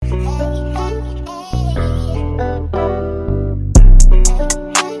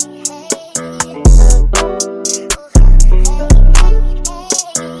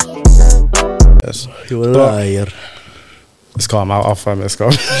Yes. You're a liar. It's calm. I'll find it. It's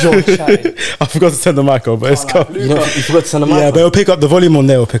calm. You're chatting. I forgot to turn the mic on, but it's calm. You forgot to send a mic. Yeah, but it'll pick up. The volume on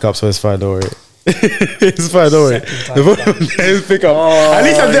there will pick up, so it's fine. Don't worry. It's fine. Don't worry. The volume on there will pick up. At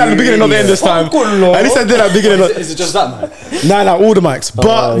least I did at the beginning, not the end this time. At least I did at the beginning. Is it just that, man? Nah, all the mics.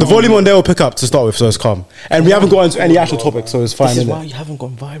 But the volume on there will pick up to start with, so it's calm. And we haven't got into any actual topics, so it's fine. This is innit? why you haven't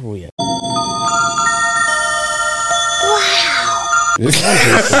gone viral yet.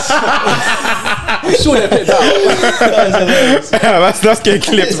 I'm sure they picked that. that's getting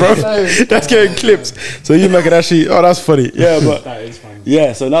clipped, bro. That's getting clipped. So you make it actually. Oh, that's funny. Yeah, but That is funny.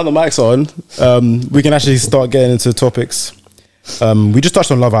 yeah. So now the mic's on. We can actually start getting into topics. We just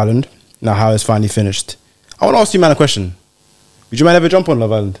touched on Love Island. Now how it's finally finished. I want to ask you, man, a question. Would you man ever jump on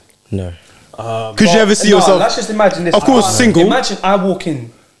Love Island? No. Could you ever see yourself? Let's just imagine this. Of course, single. Imagine I walk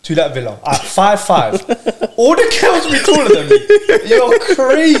in to that villa at 5'5". All the girls will be taller than me. You're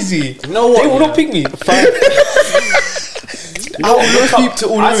crazy. You know what? They will not pick me. I will look up to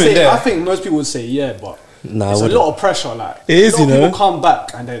all the women there. I think most people would say yeah, but Nah, it's I a wouldn't. lot of pressure. Like It is, a lot you of know. people come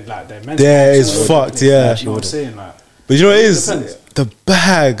back and they're like their mental There health is all over the fucked, place. yeah. You know what I'm saying? Like, But you know what it is? Depends. The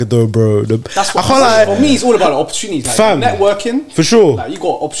bag though, bro. that's I what can't lie. for me. It's all about the opportunities. Like Fam. networking For sure. Like you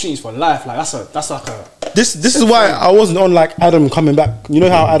got opportunities for life. Like that's like a This is why I wasn't on like Adam coming back. You know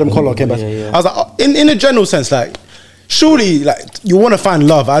how Adam Collard came back? Yeah. I was like, in a general sense, like, surely, like, you want to find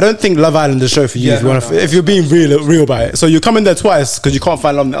love. I don't think Love Island is a show for you Yeah, if you want to. If you're being real about it. So you're coming there twice because you can't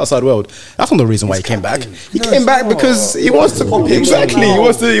find love in the outside world. That's not the reason why he came back. He came back because he wants to. Exactly. He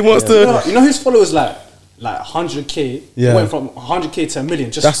wants to. You know his followers like 100k. Yeah. Went from 100k to a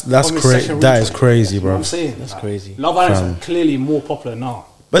million. Just That's from his crazy. second That retweet. is crazy, You know bro. what I'm saying? That's Like, crazy. Love Island is clearly more popular now.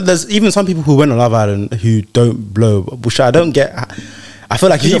 But there's even some people who went on Love Island who don't blow, which I don't get. I feel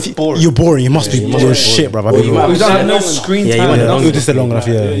like if you're boring. You must be you're shit, bro. you might We be don't have no long enough. screen Yeah, you time. might nothing. You just said long enough,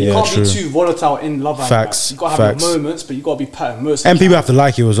 yeah, You can't true. be too volatile in Love Island. Facts, Like, you gotta have facts. your moments, but you gotta be patterned most. And people have to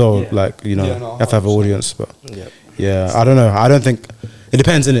like you as well. Yeah. Like, you know, Yeah, no, you have to have an audience. But Yeah. yeah, I don't know. I don't think it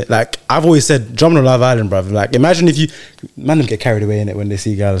depends, innit? Like, I've always said, jumping on Love Island, bruv. Like, imagine if you, man, them get carried away in it when they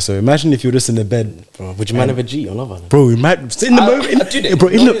see girls. So imagine if you're just in the bed, Bro, would you mind ever G on Love Island? bro. Imagine in the moment, I do that. bro.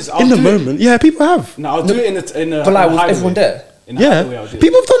 In You know the this, I'll in the do it. moment, yeah, people have. No, I'll do it in a But like, in a was hideaway. everyone there? In a Yeah, hideaway, I'll do it.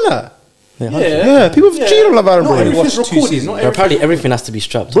 people have done that. Yeah, people have cheated on Love Island, Not bro. everything's Watched two recorded. seasons. Not Bro, apparently everything. everything has to be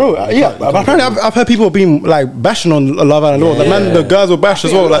strapped. Bro, yeah, but apparently I've heard people being like bashing on Love Island. Yeah, the man, the girls were bashed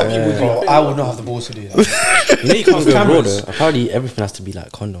as well. Like, Bro, I would not have the balls to do that. You know you can't go abroad Cameras. though. Apparently everything has to be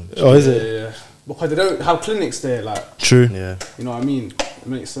like condoms. oh, is it Yeah. Because they don't have clinics there. Like, true? Yeah. you know what I mean? It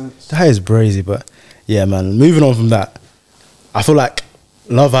makes sense. That is brazy, but yeah, man. Moving on from that, I feel like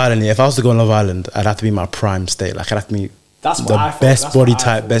Love Island. Yeah, if I was to go on Love Island, I'd have to be in my prime state. Like, I'd have to be That's what the I thought. best That's what body I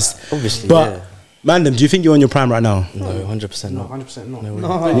type, thought. best. Obviously, but yeah. Mandem, do you think you're on your prime right now? No, 100% No, not. 100% not. No way.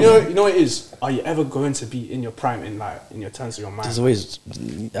 But you know what it is? Are you ever going to be in your prime in your terms of your mind? There's always.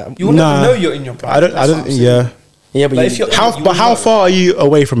 You will Nah. never know you're in your prime. I don't. I That's don't. what I'm saying. Yeah. Yeah, but Like, you, if you're- How? you But how know. far are you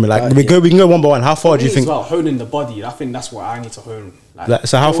away from it? Like, we can go one by one. How far do you think? Well, honing the body. I think that's what I need to hone. Like,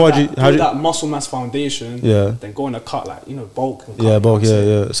 so how build far do you- that- how do build you- that muscle mass foundation? Yeah. Then go in a cut, like bulk. And cut, Yeah, you know bulk. what I'm Yeah,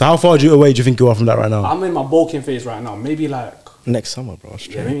 saying? yeah. So how far away do you think you are from that right now? I'm in my bulking phase right now. Maybe like next summer, bro.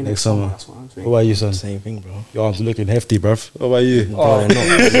 Straight. yeah, maybe Next next summer. summer. That's what I'm thinking. What about you, son? Same thing, bro. Your arms are looking hefty, bruv. What about you? Bro, they're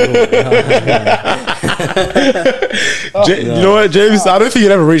not. You know what, James? I don't think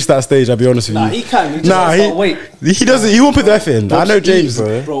you'll ever reach that stage. I'll be honest with you. Nah, he can. He just Nah, has to wait. he doesn't. He won't put the effort in. I know James.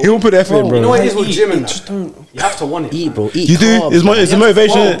 bro. He won't put the effort in, bro. You know what it is with Eat, gym and eat, that? just don't. You have to want it. Eat, man. bro. Eat You do? carbs, It's, bro. it's a You have to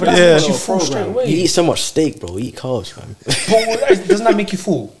motivation. follow, but that's Yeah. what You fall straight program. away. You eat so much steak, bro. Eat carbs, fam. But doesn't that make you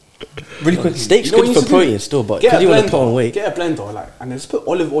full? Really quickly. Steak's You know what good you for need to do? protein still, but Get because a you want to put on blender. weight. Get a blender, like, and then just put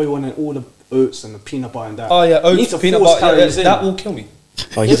olive oil in and all the oats and the peanut butter and that. Oh yeah, You need oats, to peanut force butter. Yeah, calories in. that will kill me.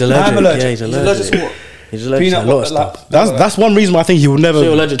 Oh, he's I'm allergic. allergic. Yeah, he's He's allergic. allergic to what? He's allergic Peanut to a lot of butter, stuff. That's one reason why I think he would never. So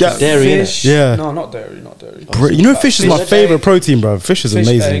you're allergic to dairy, innit? Fish. Yeah. No, not dairy. Not dairy. You know, fish is my Fish, favorite egg. protein, bro. Fish is Fish,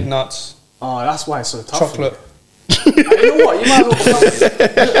 amazing. egg, nuts, Oh, that's why it's so tough. chocolate. You know what? You might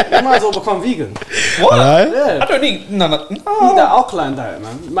as well become vegan. What? Alright? Yeah. I don't need no. Eat that alkaline diet,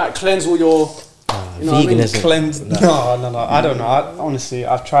 man. You might cleanse all your. You know what I mean? Veganism. Cleanse. No. I don't know. Honestly,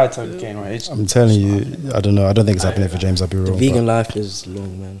 I've tried to gain weight. I'm telling you, I don't know. I don't think it's happening for James. I'll be wrong. Vegan life is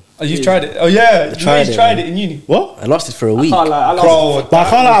long, man. Oh, you've tried it? Oh yeah, you tried it, tried man. it in uni. What? I lasted for a week. I like, Bro, But I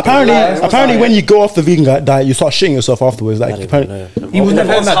can't lie, apparently, Yeah, when you go off the vegan diet, you start shitting yourself afterwards. I Like, don't apparently, know. he was never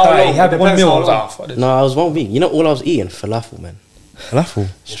on Depends that how diet. long. He had one Depends meal. how I was long. off. No, I was 1 week. You know, all I was eating falafel, man. Falafel.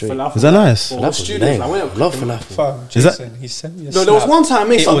 Falafel. Is that nice? Well, students, like, when Love falafel. Fam, Is that- Jason, he sent me a No, there was snap. one time I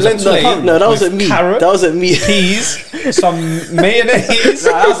made It some was a lentil plate. curry. No, that wasn't me. carrot. That wasn't me. Peas, some mayonnaise.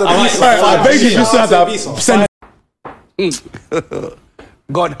 Nah, that was a I'm beast. like, I beg you just to have that. Send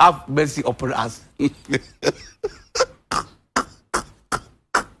God have mercy upon us.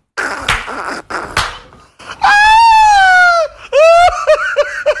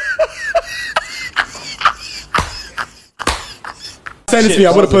 Send it to me.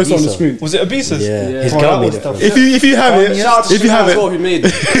 I'm gonna post it on the screen. Was it Ibiza's? Yeah, his Oh, girl that made was it. for tough. him. If you have it, Shout out to if you have Shana as it, well, who made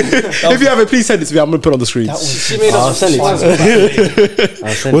it. if you have it, please send it to me. I'm gonna put it on the screen. She made I'll us send it to spicy.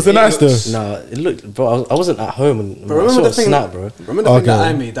 I'll send Was it nice though? Nah, it looked, bro. I wasn't at home and But I remember saw the a thing, snap, bro. Remember the thing that Okay.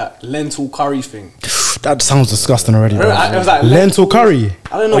 I made, that lentil curry thing? That sounds disgusting already, bro. Remember, it was like Lentil curry.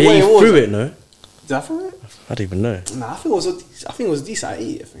 I don't know Oh yeah, what you it was. threw it, no? Did I throw it? I don't even know. Nah, I think it was decent. I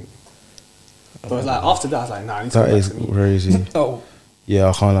ate it, I think. But it was like after that, I was like, nah, I need to That go back is to me. crazy. Oh, Yeah,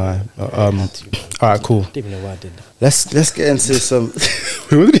 I can't lie. All right, cool. I don't even know why I did that. Let's get into some.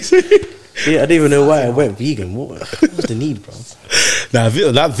 What did he say? Yeah, I don't even know why I went vegan. What was the need, bro? Nah,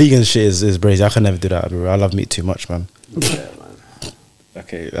 that vegan shit is crazy. I can never do that, bro. I love meat too much, man. Yeah, man.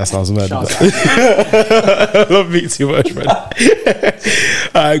 Okay, that sounds mad. Shout but- I love meat too much, man.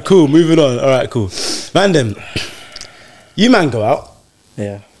 All right, cool. Moving on. All right, cool. Man, then you man go out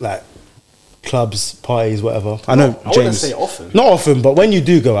Yeah. like clubs, parties, whatever. I know I wouldn't James. say often. Not often, but when you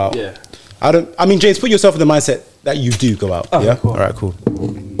do go out, Yeah. I mean, James, put yourself in the mindset that you do go out. Yeah. cool. All right, cool.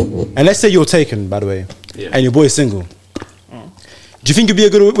 And let's say you're taken, by the way, Yeah. and your boy's single. Do you think you'd be a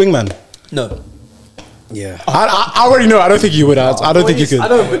good wingman? no. Yeah. I already know. I don't think you would. I don't think you could. I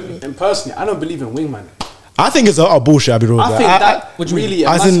don't. And personally, I don't believe in wingman. I think it's a bullshit. I'll be real. with I that. think that what do you really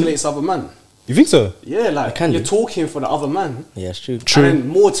As in- emasculates other man. You think so? Yeah, like can you're do. talking for the other man. Yeah, it's true. True. And then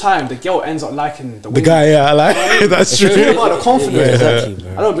more time, the girl ends up liking the The wingman. guy, yeah, like that's It's all true. about the confidence. Yeah, exactly,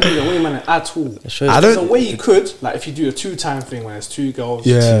 bro. I don't believe in wingman at all. It shows I There's a don't- way you could, like if you do a 2-time thing where there's 2 girls,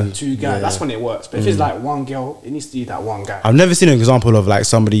 Yeah. 2 guys, that's when it works. But if it's like 1 girl, it needs to be that 1 guy. I've never seen an example of like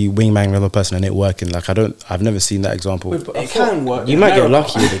somebody wingman another person and it working. Like I've never seen that example. Wait, but I It thought- can work. You in might get America.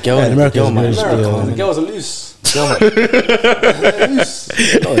 lucky with the girl. Yeah, in the America girl it's might very- just America, be the girls are loose. They're Loose.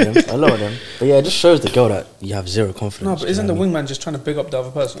 a lot of them. A lot of them. But yeah, it just shows the girl that you have zero confidence. No, but isn't the wingman just trying to big up the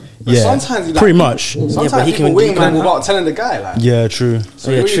other person? But Yeah, sometimes you, like, pretty much. Sometimes but he people can- wing he man can- without telling the guy. Like, Yeah, true.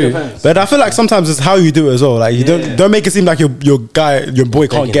 so Yeah, it really true. depends. But I feel like sometimes it's how you do it as well. Like you don't make it seem like your boy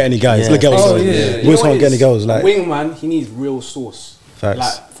can't get any guys. Yeah. Like girls, Oh, sorry. yeah. You know Boys what can't it get any is? girls. Like wingman, he needs real sauce. Facts.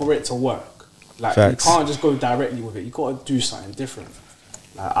 Like for it to work. Like Facts. you can't just go directly with it. You got to do something different.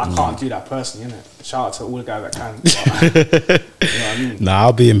 Like I can't do that personally, innit? Shout out to all the guys that can. But, you know what I mean? nah,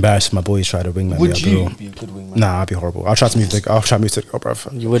 I'll be embarrassed if my boys try to wingman. Would me, I'll be you real. be a good wingman? Nah, I'll be horrible. I'll try to move to the girl,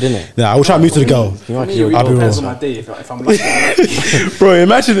 bruv. You would, innit? Nah, I will try to move to the girl. You For might me, kill it your I'll be really depends real. on my day. If I'm lucky,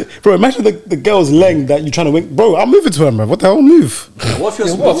 Bro, imagine the girl's length that you're trying to wing. Bro, I'm moving to her, man. What the hell move? what if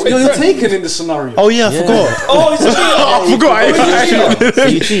you're, what, you're fake friend? taken in the scenario? Oh yeah, I forgot. Oh, it's a cheater. I forgot. I So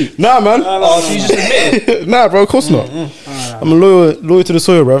you cheat. Nah, man. Oh, so you just admit it? Nah, bro. Of course not. I'm a loyal to the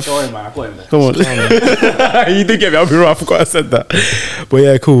soil, bro. Sorry, man, I got him there. Come on. You did get me. I'll be right. I forgot I said that. But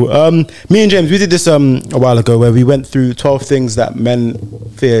yeah, cool. Me and James, we did this a while ago where we went through 12 things that men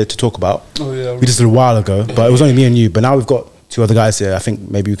fear to talk about. Oh, yeah. We did it a while ago, but it was only me and you. But now we've got 2 other guys here. I think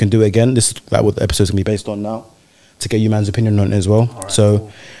maybe we can do it again. This is like what the episode's gonna be based on now, to get you man's opinion on it as well.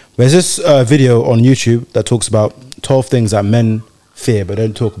 So there's this video on YouTube that talks about 12 things that men fear but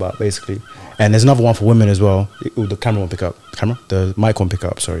don't talk about, basically. And there's another one for women as well. The camera won't pick up. The mic won't pick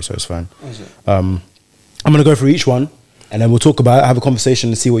up. Sorry, so it's fine. I'm gonna go through each one, and then we'll talk about it, have a conversation,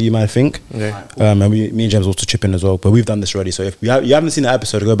 and see what you might think. Okay. And me and James also chip in as well. But we've done this already, so if you haven't seen that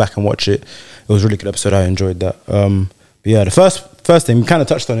episode, go back and watch it. It was a really good episode. I enjoyed that. But yeah, the first thing we kind of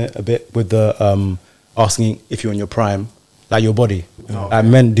touched on it a bit with the asking if you're in your prime, like your body.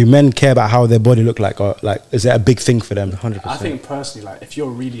 Like do men care about how their body look like, or like is it a big thing for them? 100%. I think personally, like if you're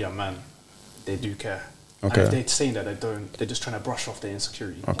really a man, they do care. Okay. And if they're saying that they don't, they're just trying to brush off their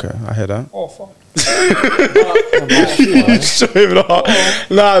insecurity. Okay, I hear that. Oh, fuck. Show him the heart.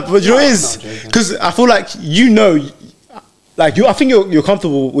 Nah, but you know what it is? Because I feel like I think you're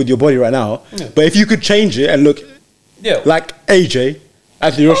comfortable with your body right now. Yeah. But if you could change it and look Yeah. like AJ,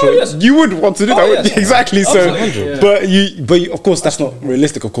 Anthony Joshua, yes. you would want to do Oh, that, wouldn't yes. you? Exactly. So, Absolutely. but of course that's not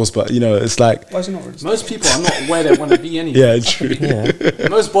realistic, of course. But you know, it's like, Why is it not really? Most people are not where they want to be anyway. yeah, true. Yeah.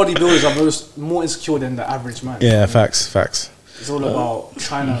 Most bodybuilders are more insecure than the average man. Yeah, facts. It's all about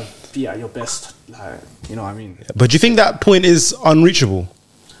trying to be at your best. Like, you know what I mean? But do you think that point is unreachable?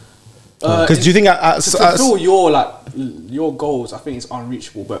 Because do you think to fulfill your goals, I think it's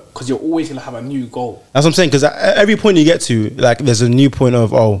unreachable, but because you're always gonna have a new goal. that's what I'm saying. Because at every point you get to, like, there's a new point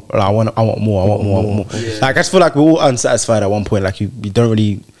of, oh, like, I want more. Yeah. Like, I just feel like we're all unsatisfied at one point. Like, you don't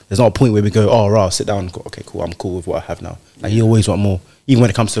really. There's not a point where we go, oh, rah, sit down. And go, okay, cool. I'm cool with what I have now. Like, you always want more, even when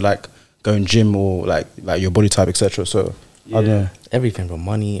it comes to like going gym or like your body type, etc. So I don't know. Everything from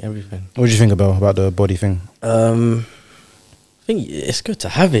money, everything. What do you think about the body thing? I think it's good to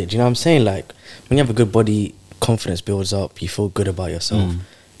have it. Do you know what I'm saying? Like, when you have a good body, confidence builds up. You feel good about yourself. Do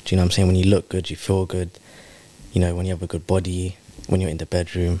you know what I'm saying? When you look good, you feel good. You know, when you have a good body, when you're in the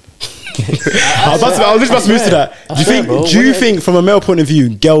bedroom. I was just about to move to that. Do you think, from a male point of view,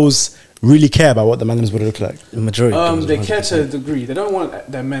 girls really care about what the man's body look like? The majority. They care to a degree. They don't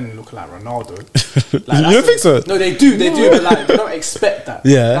want their men looking like Ronaldo. Like, You don't think so? No, they do. But like, they don't expect that.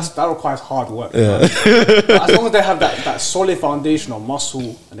 Yeah. That requires hard work. Yeah. But as long as they have that solid foundation of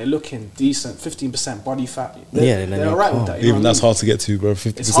muscle and they're looking decent, 15% body fat, they're alright with that. You know Even what I that's mean? hard to get to, bro.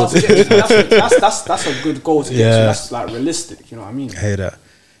 50%. It's hard to get to. That's a good goal to get to. Yeah. That's like realistic. You know what I mean? I hear that.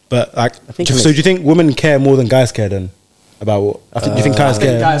 But like, think so do you think women care more than guys care then? About what? Do you think guys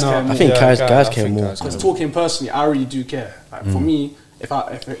care? Guys care I more. think guys care think more. guys care Because talking personally, I really do care. Like for me,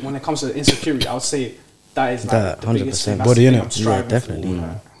 when it comes to insecurity, I would say that is like That, the biggest 100%. thing. That's Body, the thing innit? I'm striving Yeah, definitely. for.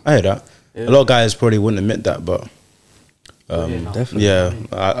 Like, I hear that. Yeah. A lot of guys probably wouldn't admit that, but Definitely. yeah,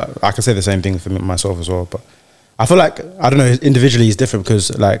 I can say the same thing for myself as well. But I feel like, I don't know, individually it's different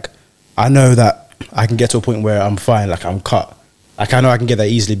because like I know that I can get to a point where I'm fine, like I'm cut. Like I know I can get that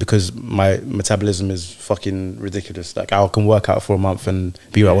easily because my metabolism is fucking ridiculous. Like I can work out for a month and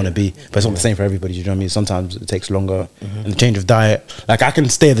be where I want to be, but it's not the same for everybody. You know what I mean? Sometimes it takes longer, and the change of diet. Like I can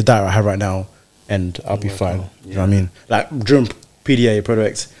stay at the diet I have right now, and I'll be fine. You know what I mean? Like during PDA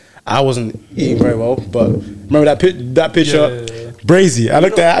project, I wasn't eating very well, but remember that picture, Brazy. I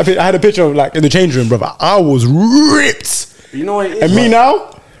looked at, I had a picture of like in the change room, brother. I was ripped, you know what it is? and me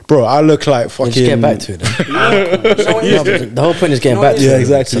now, bro, I look like fucking. Just get back to it then. You know what it is? The whole point is getting You know back to what it it. is?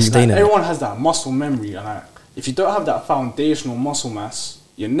 Yeah, exactly. Sustaining it. Everyone has that muscle memory, and like, if you don't have that foundational muscle mass,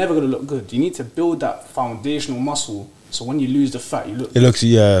 you're never gonna look good. You need to build that foundational muscle, so when you lose the fat, you look. It looks,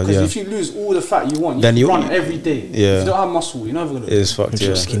 yeah. Because if you lose all the fat you want, you Then can you- run every day. Yeah. If you don't have muscle, you're never gonna look. It's fucked,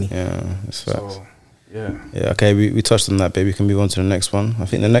 yeah. skinny. Yeah, it's facts. So, yeah. Yeah, okay, we touched on that, baby. We can move on to the next one. I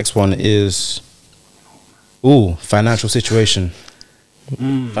think the next one is, financial situation.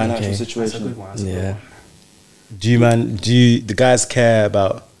 Financial okay. That's a good one. That's a good Yeah. one. Do the guys care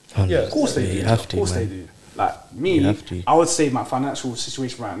about? Yeah, of course they do. You have Of to, course they man. do. Like me, You have to. I would say my financial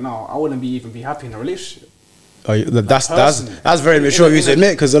situation right now, I wouldn't even be happy in a relationship. Oh, that's personally. very mature of you to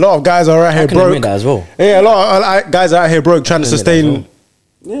admit, because a lot of guys are out here I can broke. admit that as well. Yeah, a lot of guys are out here broke trying to I can admit that sustain. as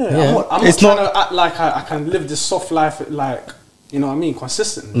well. Yeah, Yeah. I'm It's not trying not- to act like I can live this soft life, like, you know what I mean,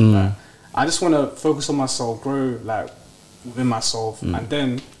 consistently. Like, I just want to focus on myself, grow like within myself, and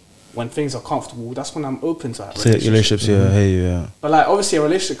then when things are comfortable, that's when I'm open to that Relationships, yeah, I hear you, yeah. But like, obviously, a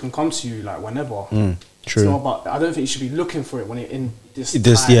relationship can come to you like whenever. True. It's not about, I don't think you should be looking for it when you're in this.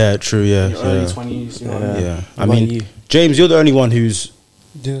 This, time, yeah, true, yeah, in your early yeah. 20s. You know what I mean? Yeah, I What mean, about you? James, you're the only one who's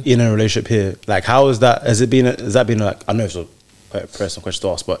Yeah. in a relationship here. Like, how is that? Has that been like? I know it's a quite personal question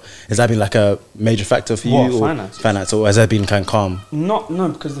to ask, but has that been like a major factor for What, you? Or finance, or has that been kind of calm? No,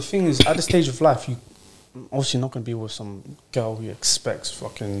 because the thing is, at the stage of life, you obviously not gonna be with some girl who expects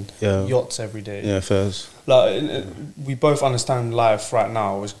fucking Yeah. yachts every day. Yeah, first. Like we both understand life right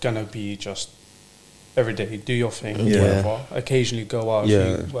now is gonna be just every day. Do your thing, Yeah. whatever. Occasionally go out, Yeah.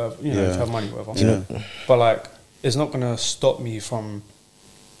 if you, whatever, you know, Yeah. if you have money, whatever. Yeah. But like, it's not gonna stop me from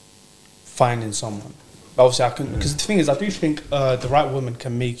finding someone. Obviously, I can, because the thing is, I do think the right woman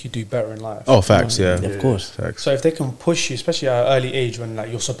can make you do better in life. Oh, facts, yeah. Of course. Facts. So if they can push you, especially at an early age when like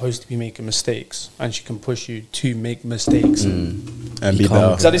you're supposed to be making mistakes, and she can push you to make mistakes. And be You can't- better.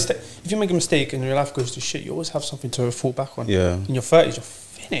 Because at this if you make a mistake and your life goes to shit, you always have something to fall back on. Yeah. In your 30s, you're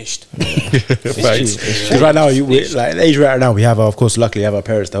finished. Facts. Because right now, like the age right now, we have, of course, luckily, we have our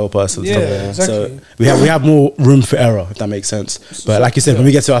parents to help us. And Yeah, stuff. exactly. So we have more room for error, if that makes sense. But like you said, when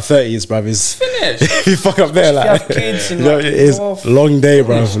we get to our 30s, bruv, it's Finished. if you fuck up there, If you like have kids and, you know, like, it is go off. long day,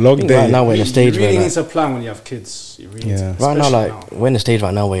 bruv. Long I think day. right now we're in a stage you really where need like, to plan when you have kids. You really need Yeah. to, right now, especially like we're in a stage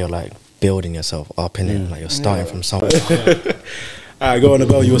right now where you're like building yourself up in it, like you're starting from somewhere. Alright, go on,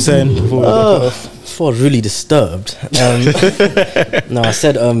 Abel. You were saying before. Before I was really disturbed. No, I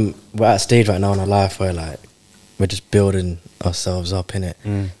said we're at a stage right now in our life where like we're just building ourselves up in it,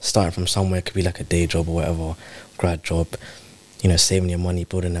 starting from somewhere. It could be like a day job or whatever, grad job. You know, saving your money,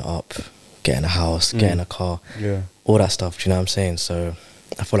 building it up, getting a house, getting a car, Yeah. all that stuff. Do you know what I'm saying? So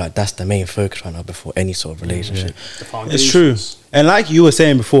I feel like that's the main focus right now before any sort of relationship. The It's true. foundations. And like you were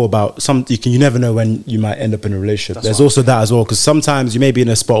saying before about you never know when you might end up in a relationship. That's There's right. also that as well, because sometimes you may be in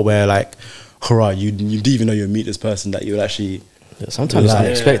a spot where like, hurrah, you didn't even know you'll meet this person that you'll actually. Sometimes it's Like-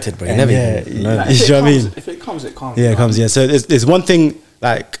 unexpected, but you And never yeah, even know. Like, You if, see it what I comes, mean? if it comes, it comes. Yeah, you it know comes. what I Yeah, so there's one thing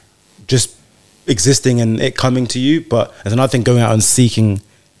like just existing and it coming to you, but there's another thing going out and seeking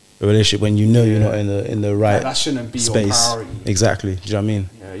a relationship when you know you're not in the right that shouldn't be your space. priority. Exactly. Do you know what I mean?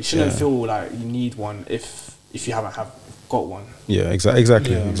 Yeah, you shouldn't Yeah. feel like you need one if you haven't got one. Yeah, exactly.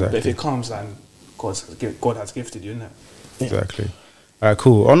 Yeah. But if Exactly. it comes, then God has gifted you, innit? Exactly. All right,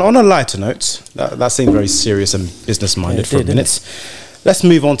 cool. On a lighter note, that seemed very serious and business minded Yeah, it for a did, didn't minute. Let's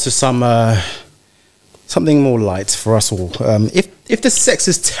move on to something more light for us all. If the sex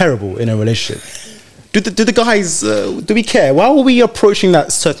is terrible in a relationship, do the guys do we care? Why are we approaching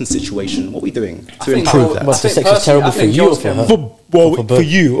that certain situation? What are we doing to think improve girl- that? But I the think sex is personally, terrible I for think you or girls for can- her? For for for both.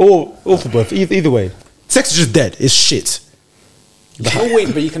 you or for both. Either way, sex is just dead. It's shit. You can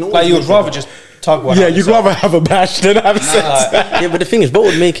always, but you can always. Like you would make rather it- just tug one. Yeah, out you'd yourself. rather have a bash than have sex. Yeah, but the thing is, what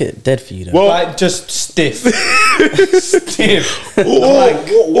would make it dead for you though? Well, Like just stiff, stiff. or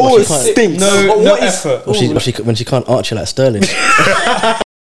it she can't- stinks. No, But no what is- effort. when she can't arch you like Sterling.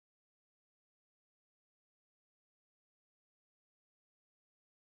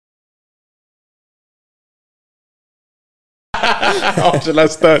 Archer like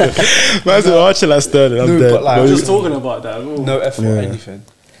Sterling. Man said Archer like Sterling. I'm No, dead. but like- Bro, I'm just talking about that. No effort or anything.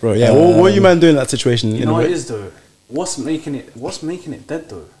 bro, yeah. What are you man doing in that situation? You in know a what way? it is though. What's making it dead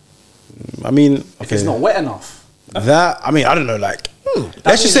though? I mean, If okay, it's not wet enough. that. I mean, I don't know. Like, let's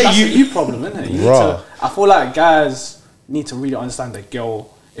That's just say that's you. a you problem, isn't it? You need Raw. to, I feel like guys need to really understand the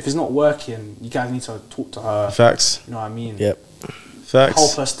girl. If it's not working, you guys need to talk to her. Facts. You know what I mean? Yep. Help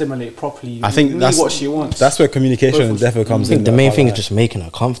Facts. her stimulate properly. I think meet that's what she wants. That's where communication Both of- definitely comes I think in. the I main can't thing lie. is just making her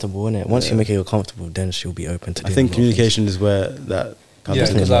comfortable, innit? Once you make her comfortable, then she'll be open to I doing think more communication is where that comes Yeah,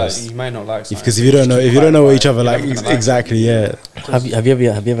 in. because like you might not like. Because if you don't know what each other like, you're never gonna exactly, yeah. things. Have you ever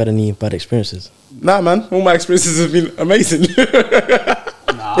had any bad experiences? Nah, man. All my experiences have been amazing. Nah,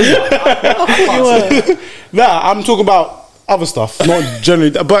 I can't say. Nah, I'm talking about other stuff, not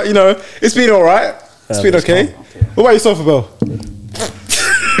generally. But you know, it's been all right. It's been that's okay. calm. What about yourself, Abel?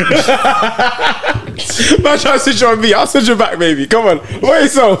 Man, try to switch on me. I'll switch you back, baby. Come on. What about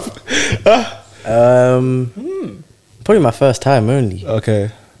yourself? Probably my first time only. Okay.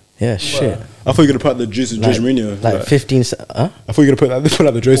 Yeah, shit. I thought you were gonna put out the Jose Mourinho. Like 15 se- huh? I thought you were gonna put out the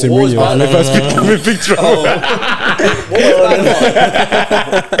Jose What was Mourinho. that? And if I speak, I'm in big trouble.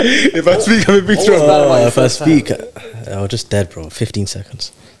 If I speak, I'm in big What was trouble. that about your If I first time? speak, I was just dead, bro. 15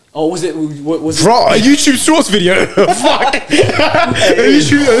 seconds. Oh, was it? Was it? Bro, a YouTube Shorts video. Fuck. A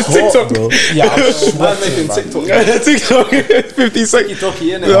YouTube TikTok. Bro. Yeah, I'm Man sweating, making bro. TikTok. TikTok. 50 seconds.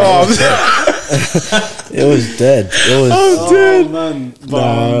 Doki, innit? Oh, It was dead. It was. I'm dead. Oh man.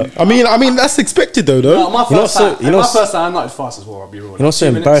 But, I mean, that's expected though, no, though. my You know first so- time. you know my s- first time, I'm not fast as well. I'll be real. You know what's so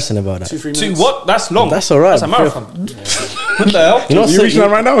 2 minutes, embarrassing about that? 2-3 Two minutes. what? That's long. That's alright, That's a bro. marathon. What the hell? You know what's You so, reaching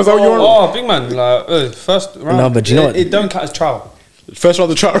out right now? Is that what you want? Oh, big man, like first round. No, but do you know what- it don't count as trial. First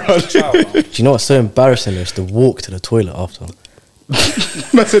round of the chat round. do you know what's so embarrassing? Is the walk to the toilet after.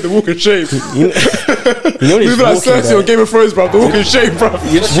 Man said the walk of shame. You know when you're Moving like just walking Cersei on there, Game of Thrones, bro. The walk of shame, bro.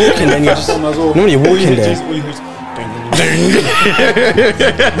 you're just walking and you're just. You know when you're walking there.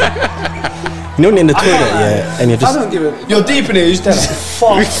 You know when you're in the toilet, yeah, and you're I just. don't give it. You're deep in it. You just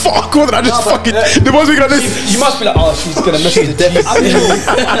like, fuck. Fuck, what did I just No, but, fucking. The ones we got this. You must be like, oh, she's gonna message the death. I'll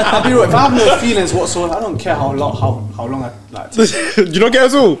be real. If I have no feelings whatsoever, I don't care how long I like. You don't get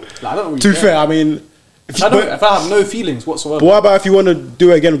us all? Like, I don't really To be care. fair, I mean. If I have no feelings whatsoever. But what about if you want to do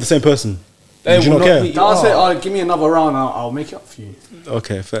it again with the same person? They Would you will not not care? beat I'll say, oh, give me another round. I'll make it up for you.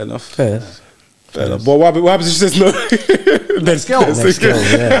 Okay, fair enough. Fair. Fair enough. But what happens if she says no? Next girl. Next girl,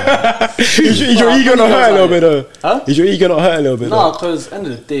 yeah. Is your ego not hurt a little bit though? Huh? Is your ego not hurt a little bit No, though? because end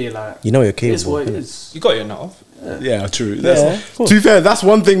of the day, like, You know you're it is capable. what it innit? is. You got your nut off. Yeah, true. Yeah, That's, of course. to be fair, that's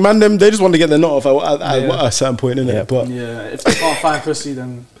one thing, man. Them they just want to get their knot off at a certain point, innit? Yeah. But Yeah, if they can't find pussy,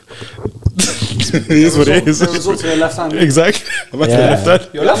 then it is what it is. They resort to their left hand. Exactly. I'm actually Yeah. left hand.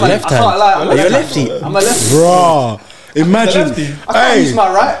 You're Left hand. left I can't hand. lie. I'm Oh, you're hand. lefty. I'm a lefty. Bruh, imagine. I can't use Hey,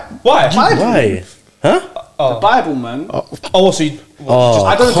 my right. Why? Why? Huh? The Bible, man. Oh, so you, Oh,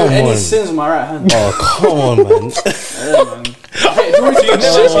 I don't do come any on. sins with my right hand. Oh, come on, man. Yeah, man. Okay, do you want you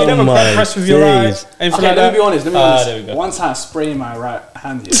to never my press with your right. days. Anything Okay, like let that? me be honest. Let me be There we honest. go. One time, I sprained my right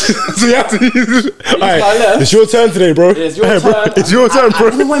hand. Here. so you have to use. my Alright, left. it's your turn today, bro. It's your Hey, bro, turn. it's your turn, I bro.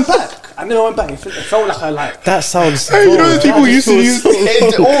 never went back. I never went back. It felt like I like. That sounds. Hey, you know the bro, people that used to use. just feels Hey, do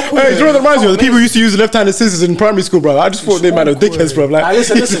you know what that reminds me of? The people who used to use left-handed scissors in primary school, bro. I just thought they might have dickheads, bro. Like, Like,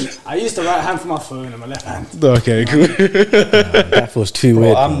 listen. I use the right hand for my phone and my left hand. okay, cool. That feels too Bro,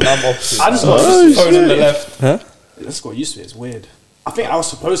 weird. I'm opposite. I just man. got used to Phone it. on the left. Huh? I just got used to it. It's weird. I think I was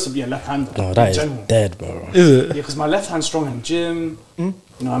supposed to be a left-hander. No, that in is general. dead, bro. Is it? Yeah, because my left hand's strong in gym. You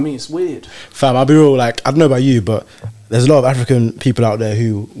know what I mean? It's weird. Fam, I'll be real. Like, I don't know about you, but there's a lot of African people out there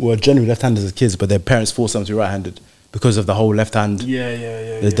who were generally left-handed as kids, but their parents forced them to be right-handed because of the whole left hand,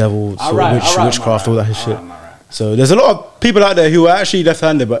 Yeah. the devil, I sort write- of I write witchcraft, my all right. that I shit. write my right. So there's a lot of people out there who are actually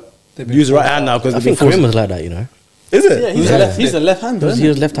left-handed, but use the right hand now because I they've been think Karim forced. was like that, you know. Is it? Yeah, he's a left-hander. He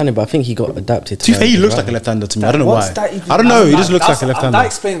was left-handed, but I think he got adapted to. To be fair, he looks right. like a left-hander to me. I don't know What's why. that even- I don't know. He just looks like a That left-hander.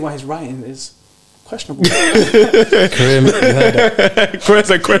 explains why his writing is questionable. Karim, you heard that?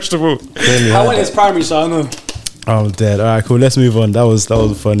 Correct, questionable. Karim, you I heard went that? his primary, so I know. I'm dead. All right, cool. Let's move on. That was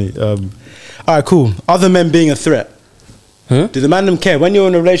funny. All right, cool. Other men being a threat. Huh? Do the man them care when you're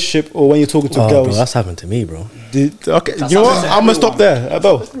in a relationship or when you're talking to Oh, bro, girls? that's happened to me, bro. Okay, That's you know what? happened to I'm gonna stop everyone. there.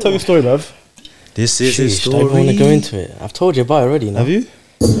 Bro, tell your story, bruv. This is his Sheesh, don't even want to go into it. I've told you about it already. Now. Have you?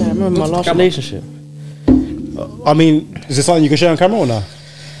 Yeah, I remember my last relationship. I mean, is this something you can share on camera or not?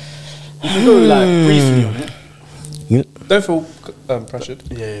 You can go like briefly on it. Don't feel pressured.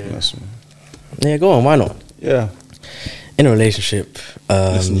 Yeah. Yeah, go on. Why not? Yeah. In a relationship.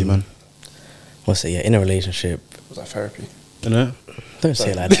 Listen, you man. What's it? Yeah, in a relationship. Was that therapy? You know? Don't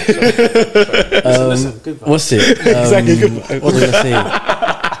say it like that. Listen, good vibe. What's it? Exactly, good. What was I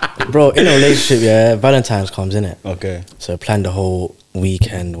say? Bro, in a relationship, yeah, Valentine's comes, innit? Okay. So planned the whole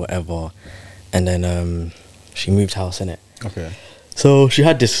weekend, whatever. And then she moved house, innit? Okay. So she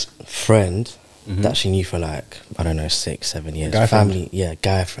had this friend that she knew for like, I don't know, 6-7 years. Guy friend? Family, yeah,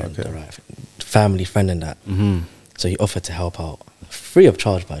 guy friend, Okay. right. Family friend and that. So he offered to help out. Free of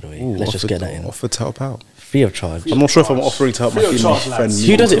charge, by the way. Let's just get that in. Offer to help out. Free of charge. I'm not sure if I'm offering to help my Free of female charge, friend. lads.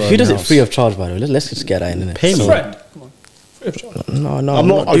 Who does it? move Who does to it her free house. of charge? By the way, let's just get that in. Innit? Pay me. Friend, come on. Free of charge. No, I'm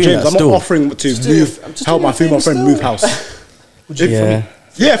not, doing James. that I'm not still. offering to I'm just help doing my a thing female friend still. move house. Yeah,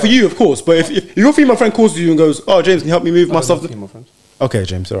 Yeah, for you, of course. But if your female friend calls you and goes, "Oh, James, can you help me move my stuff?" Female friends. Okay,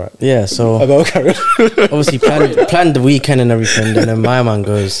 James, all right. yeah. So I'll carry on. obviously planned the weekend and everything. And then my mum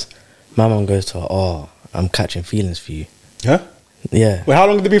goes to her, "Oh, I'm catching feelings for you." Huh? Yeah, Wait, how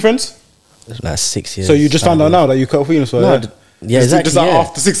long did they be friends? like 6 years. So you just found out 7 now that you cut feelings for her? No, yeah? yeah, Just- exactly. Just like yeah.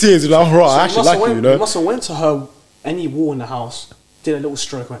 after 6 years, you're like, "Oh, right, I actually like you," you know? must have went to her any wall in the house, did a little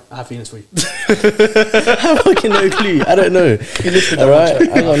stroke, went, I have feelings for you. I fucking no clue. I don't know. Alright,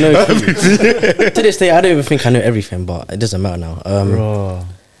 I got no clue. To this day, I don't even think I know everything, but it doesn't matter now.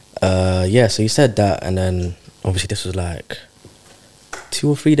 Yeah. So you said that, and then obviously this was like 2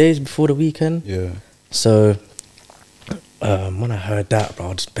 or 3 days before the weekend. Yeah. So when I heard that, bro, I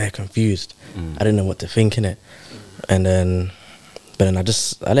was just bare confused. I didn't know what to think in it, and then, but then I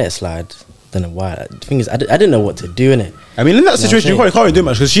let it slide. Don't know why. The thing is, I didn't know what to do in it. I mean, in that what I'm situation, you saying? probably can't really do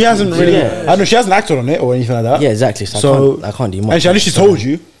much because she hasn't really. Yeah. I don't know. She hasn't acted on it or anything like that. Yeah, exactly. So I can't do much. And she, at least she told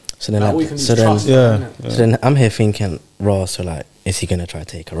you. So then, Like, all you can do so is then, trust Yeah. her, innit? so then I'm here thinking, raw. So like, is he gonna try to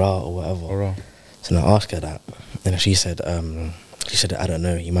take her out or whatever? Alright. So then I asked her that, and she said, I don't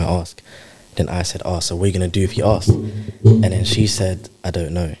know. You might ask. Then I said, oh, so what are you gonna do if he asks? And then she said, I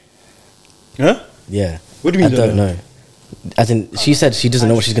don't know. Huh? Yeah. What do you mean I you don't know? As in, she said she doesn't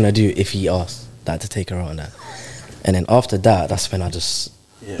know what she's gonna do if he asks that to take her out and that. And then after that, that's when I just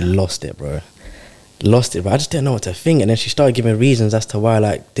lost it, bro. Lost it, bro. I just didn't know what to think. And then she started giving reasons as to why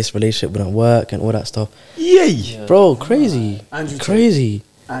like this relationship wouldn't work and all that stuff. Yay. Bro, crazy, Andrew Tate. crazy,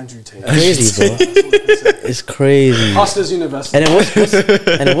 Andrew Tate. crazy, bro. It's crazy. Hustlers University. And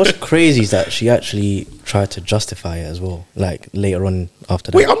then what's crazy is that she actually tried to justify it as well. Like later on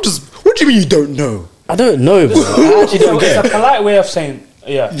after that. Wait, what do you mean you don't know? I don't know, bro. I actually don't It's get a it. polite way of saying,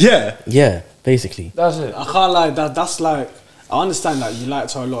 yeah, Yeah. Yeah, basically. that's it. I can't lie, that's like, I understand that you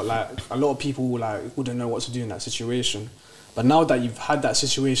liked her a lot, like a lot of people like wouldn't know what to do in that situation. But now that you've had that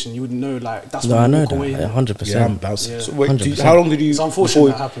situation, you would know like that's No, when I you know walk that. away. 100%. Yeah, I'm bouncing. Yeah. So wait, 100%. how long did you? It's unfortunate before,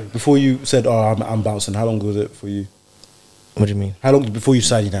 that happened. Before you said, "Oh, I'm bouncing," how long was it for you? What do you mean? How long before you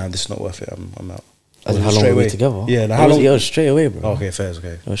decided, "Nah, this is not worth it. I'm out." As Or in was how it long straight were we away? together? Yeah. Like, It how was, long? it was straight away, bro. Oh, okay, fair. It's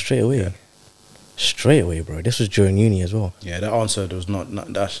okay. It was straight away. Yeah. Straight away, bro. This was during uni as well. Yeah, that answer was not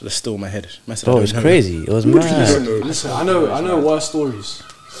that's still in my head. Bro, it was crazy. It was mad. Listen, I know worse stories.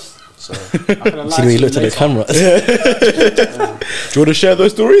 So I can See the way he looked at the camera. Do you want to share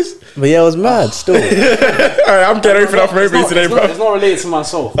those stories? But yeah, it was mad still. Alright, I'm getting everything out from everybody today, It's bro. not related to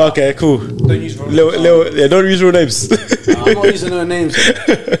myself. Okay, cool. Don't use wrong Yeah, don't use real names. I'm not using no names.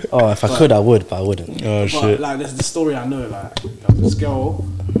 Oh, if I could, I would, but I wouldn't. Oh But like, this is the story I know. Like, this girl,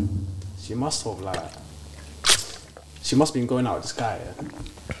 she must have like, she must have been going out with this guy.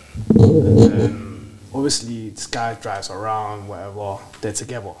 Yeah? And obviously, this guy drives around, whatever. They're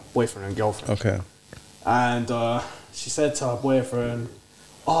together, boyfriend and girlfriend. Okay. And she said to her boyfriend,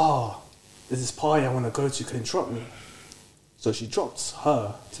 "Oh, there's this party I want to go to. Can you drop me?" So she dropped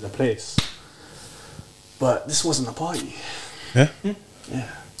her to the place. But this wasn't a party. Yeah. Yeah.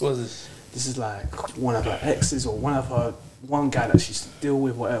 What was this? This is like one of her exes or one guy that she's still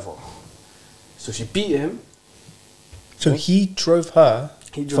with, whatever. So she beat him. So he drove her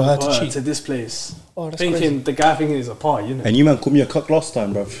He for drove her her to cheat. to this place. Oh, that's thinking crazy. the guy thinking it's a party, you know. And you man called me a cuck last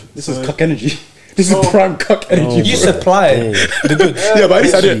time, bruv. This is So- cuck energy. This So- is prime cuck energy. You bro. supplied the goods. Yeah, but at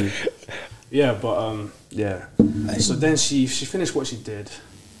least I did. Yeah, but yeah. So then she finished what she did.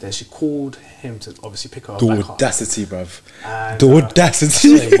 Then she called him to obviously pick her The back up. audacity, bruv. And, The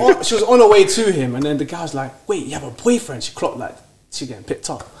audacity. She was on her way to him, and then the guy was like, "Wait, you have a boyfriend?" She clocked like she getting picked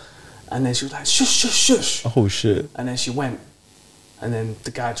up, and then she was like, "Shush, shush, shush." Oh shit. And then she went, and then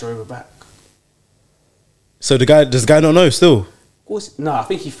the guy drove her back. So does the guy not know still? Of course, no, I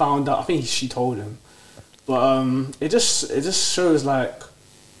think he found out. I think she told him, but it just shows like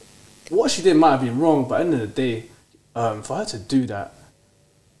what she did might have been wrong, but at the end of the day, for her to do that,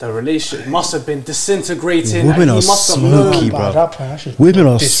 the relationship must have been disintegrating. Women and are he must have smoky, known. bro. At that point, I should Women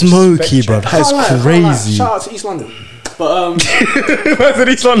are disrespect smoky, you. bro. That's Can't lie. crazy. Shout out to East London, but Man's in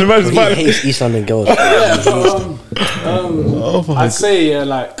East London, man's He violent. hates East London girls. yeah, but, Oh my I'd say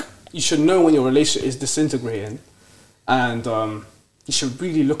like you should know when your relationship is disintegrating, and you should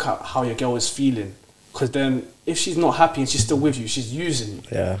really look at how your girl is feeling, because then if she's not happy and she's still with you, she's using you.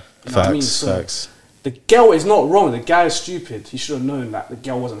 Yeah. You know what I mean? Facts, So facts. the girl is not wrong. The guy is stupid. He should have known that the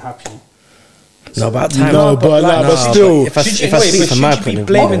girl wasn't happy. No, about time. No, but Nah, still. If I Should you, if I wait, speak but from should my you point be of view,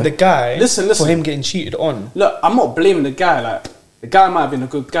 blaming the guy Listen, for listen. him getting cheated on? Look, I'm not blaming the guy. Like the guy might have been a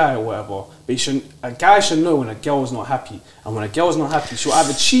good guy or whatever, but a guy should know when a girl is not happy, and when a girl is not happy, she'll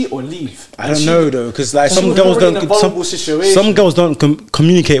either cheat or leave. I don't know though, because like She some was girls already in a don't. vulnerable situation. Some girls don't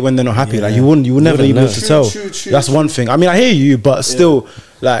communicate when they're not happy. Like you would never be able to know. tell. True, That's one thing. I mean, I hear you, but still,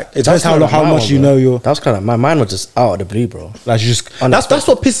 like it depends how much you know your. That was kind of my mind was just out of the blue, bro. Like you just. That's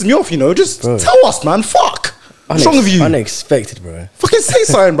what pisses me off. You know, just Bro. tell us, man. Fuck. What's wrong with you? Unexpected, bro. Fucking say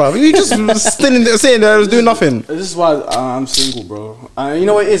something, bro. You just standing there saying that I was doing nothing. This is why I'm single, bro. You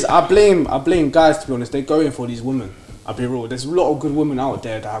know what it is? I blame guys, to be honest. They're going for these women. I'll be real. There's a lot of good women out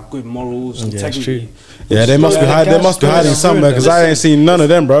there that have good morals, Yeah, it's integrity. Yeah, they must be hiding. They must be hiding somewhere because I ain't seen none of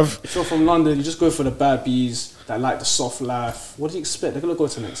them, bruv. If you're from London, you just go for the bad bees that like the soft life. What do you expect? They're gonna go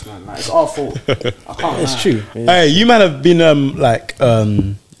to the next man. Like it's our fault. I can't. It's lie. true. Hey, you might have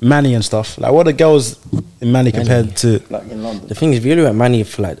been Manny and stuff. Like, what are the girls in Manny compared to like in London? The thing is, we only went Manny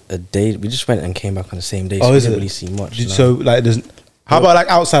for like a day. We just went and came back on the same day, so Oh, we is didn't it? really see much. Did- no. So like, how about like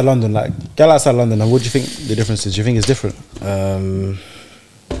outside London? Like, girl outside London. And what do you think the difference is? Do you think it's different?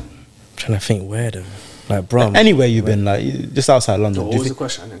 Trying to think where though. Like, bro, Anywhere you've been, like just outside London. So do what you was the think,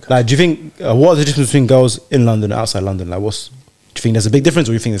 question? I didn't catch like, do you think what's the difference between girls in London and outside London? Like, do you think there's a big difference,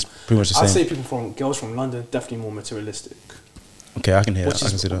 or do you think it's pretty much the I'd same? say girls from London definitely more materialistic. Okay, I can hear Which that. I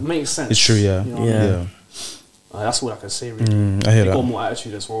can see that. makes sense. It's true, yeah. You know what I Yeah. mean? That's all I can say really. I hear They got that. more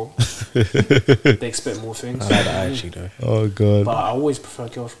attitude as well. They expect more things. I like that actually though. Oh god. But I always prefer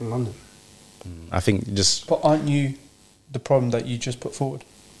girls from London. I think just But aren't you the problem that you just put forward?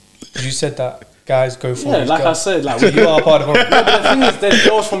 You said that guys go for Yeah, these like I girls. said, like So you are part of No, but the thing is, there's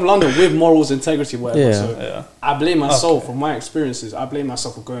girls from London with morals, integrity, whatever. Yeah. So Yeah. I blame myself from my experiences. I blame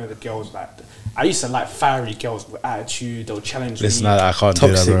myself for going to girls like. I used to like fiery girls with attitude. They'll challenge listen. me. I can't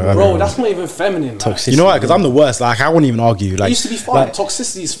Toxic, do that, bro. Bro, that's not even feminine. Like, Toxic. You know why? Because I'm the worst. Like I wouldn't even argue. it Like used to be fun. like,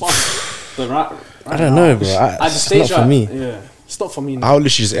 Toxicity is fun. But right I don't know, bro. At the It's stage, not for me. Yeah, it's not for me. Now. I'll literally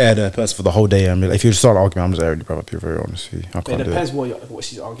just air the person for the whole day. And be like, if you start arguing, I'm just airing the brother. To be very honest with you, I It can't do depends it. what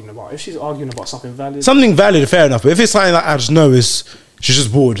she's arguing about. If she's arguing about something valid, Something valid, fair enough. But if it's something that I just know is she's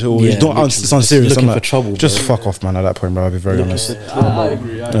just bored or Yeah, you don't, literally, it's unserious, just I'm looking like, for trouble, just bro. fuck off, man. At that point, bro, I'll be very honest. I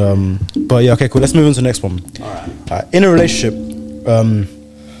agree. I agree. But yeah, okay, cool. Let's move on to the next one. Alright. In a relationship,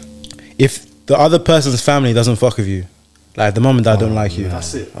 if the other person's family doesn't fuck with you, like the mom and dad don't like you.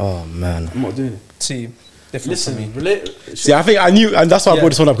 That's it. Oh man. I'm not doing it. See, different Listen, for me. See, I think I knew, and that's why I brought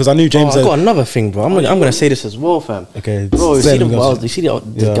this one up because I knew James Oh, I said. got another thing, bro. I'm gonna say this as well, fam. Okay, bro. You say see it the because- girls? You see the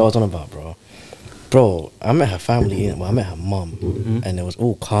Yeah. girls on about, bro. Bro, I met her family. Well, I met her mum, and it was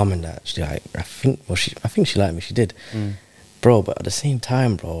all calm and that. She like, I think she liked me. She did, bro. But at the same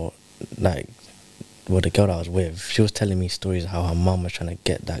time, bro, like, well, the girl that I was with, she was telling me stories of how her mum was trying to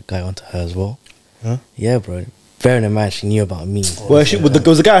get that guy onto her as well. Huh? Yeah, bro. Bearing in mind, she knew about me. Well, was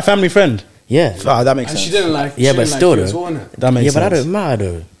the guy a family friend? Yeah, Ah, that makes And sense. she didn't like. Yeah, she but didn't still like you though. as well, innit? That makes yeah, but that sense. don't matter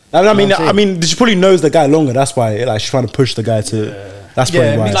though. I mean, You know what I'm she probably knows the guy longer. That's why, like, she's trying to push the guy to. That's probably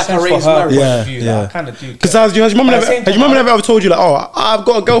Yeah, it why. makes Like sense arranged for her marriage. point Yeah, of view. yeah. Like, I kind of do. Because get has your mum At never, the same has your time, mum never told you like, oh, I've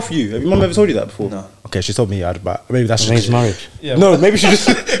got a girl for you? Have your mum ever told you that before? No. Okay, she told me, but maybe that's Arranged just marriage. Yeah, no, maybe she just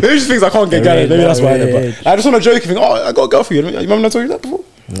thinks I can't get married. Maybe that's why. Arranged But I just want to joke and think, oh, I got a girl for you. Your mum never told you that before?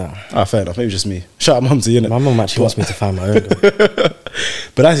 No. Ah, fair enough. Maybe just me. Shout out mum to you, innit? My mum actually wants me to find my own girl.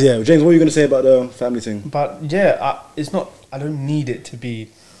 But that's James. What were you gonna say about the family thing? But yeah, it's not. I don't need it to be.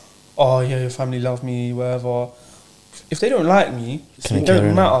 Oh yeah, your family love me, whatever. If they don't like me, Can it I carry doesn't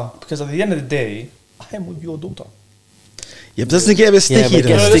on? matter because at the end of the day, I am with your daughter. Yeah, but doesn't it get a bit Yeah, sticky but it though?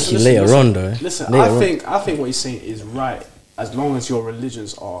 gets No, sticky later on, though. Listen, Later I on. think what he's saying is right as long as your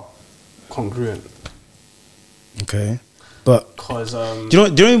religions are congruent. Okay, but Because do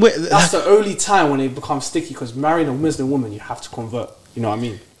you know where, that's the only time when it becomes sticky. Because marrying a Muslim woman, you have to convert. You know what I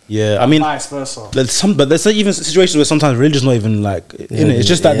mean? yeah, I mean, Vice versa. but there's even situations where sometimes religion's not even like in it. It's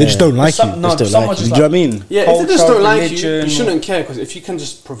just that they just don't like you. No, Just don't someone like just Do you know what I mean? Yeah, if they just culture, don't like religion, you shouldn't care. Because if you can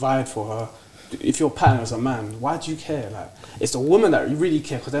just provide for her, if your partner is a man, why do you care? Like, it's the woman that you really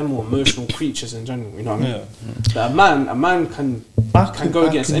care because they're more emotional creatures in general. You know what I mean? But a man can go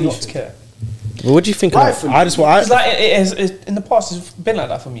against not anything. care. Well, what do you think Right, about for I just want. It's like in the past, it's been like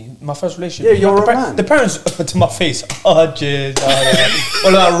that for me. My first relationship. Yeah, you're the a man. The parents to my face, jeez,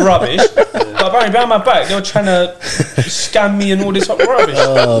 all that rubbish. But apparently behind my back, they were trying to scam me and all this rubbish.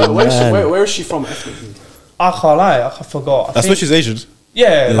 Oh, man. Where is she from ethnically? I can't lie, I forgot. That's what she's Asian.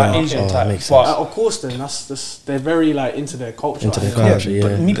 Yeah, like Asian Oh, type. makes But, Of course, then they're very like into their culture. Into their I think. culture, yeah.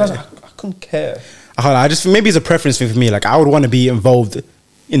 but me personally, I couldn't care. I just maybe it's a preference thing for me. Like I would want to be involved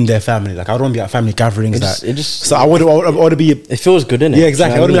in their family. Like I would want to be at family gatherings. It just- so I would be. It feels good, innit? Yeah,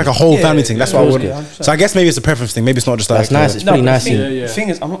 exactly. I You want know to be what like a whole Yeah, family thing. That's yeah, what I it would. feels good, 100%. So I guess maybe it's a preference thing. Maybe it's not just like. That's nice. It's No, pretty but nice. the thing, Yeah, yeah. the thing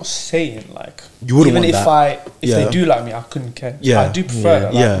is, I'm not saying like You wouldn't even want if that. if Yeah. they do like me, I couldn't care. Yeah. I do prefer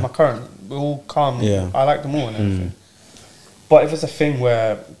that. Like Yeah. my current, we're all calm. Yeah. I like them all and everything. But if it's a thing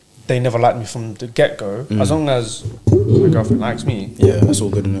where they never liked me from the get go, as long as my girlfriend likes me, Yeah, that's all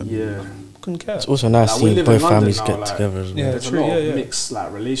good, isn't it? Yeah. I couldn't care. It's also nice Like, we seeing live in both London families now, get like- together as well. Yeah. There's true, a lot of yeah. mixed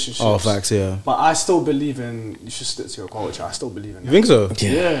like relationships. Oh, facts. Yeah. But I still believe in you should stick to your culture. I still believe in You that. think so?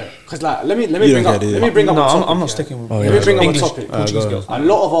 Yeah, because like let me You bring don't up get it, let me bring up. No, a topic, I'm not yeah. sticking with Oh, Let yeah. me bring up a English, topic. Portuguese go on. girls. A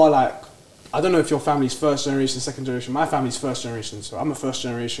lot of our like, I don't know if your family's first generation, second generation. My family's first generation, so I'm a first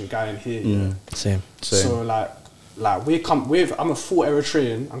generation guy in here. Yeah. Same. So like I'm a full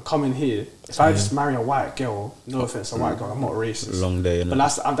Eritrean. I'm coming here. If I just marry a white girl, no offense, a white girl, I'm not racist. Long day, But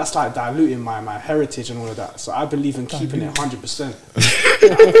innit? that's like diluting my heritage and all of that. So I believe in keeping it 100%.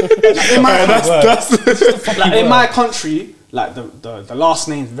 Like in my country, like the last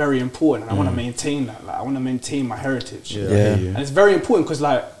name is very important, and I want to maintain that. Like I want to maintain my heritage. Yeah. I Yeah. hear you. And it's very important because,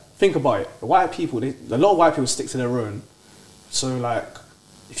 like, think about it. The white people, a lot of white people stick to their own. So, like,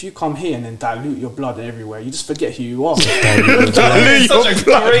 if you come here and then dilute your blood everywhere, you just forget who you are. Such a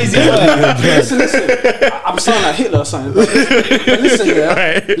crazy word. listen. I'm sounding like Hitler or something. But listen,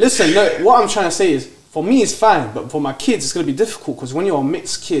 yeah. Listen, no, what I'm trying to say is, for me, it's fine, but for my kids, it's going to be difficult because when you're a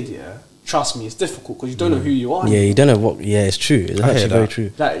mixed kid, yeah, trust me, it's difficult because you don't know who you are. Yeah, you don't know what. Yeah, it's true. It's actually hear very that.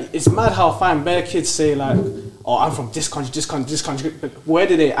 true. Like, it's mad how fine bare kids say, like, oh, I'm from this country, this country, this country. But where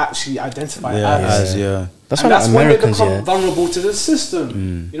do they actually identify Yeah, as? as, yeah. That's And why that's like when they Americans, become yeah. vulnerable to the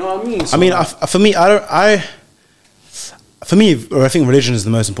system. You know what I mean? So, I mean, like, for me, for me, I think religion is the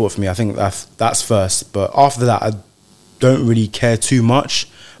most important for me. I think that's first, but after that, I don't really care too much.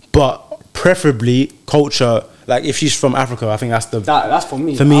 But preferably culture. Like if she's from Africa, I think that's that's for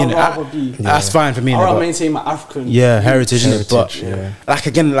me. for me. I'd innit? rather be. That's fine for me. I'd innit? rather But- maintain my African. heritage, innit? But yeah. like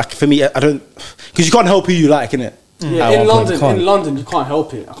again, like for me, I don't because you can't help who you like, innit? Yeah, At in one point, London, you can't. in London, you can't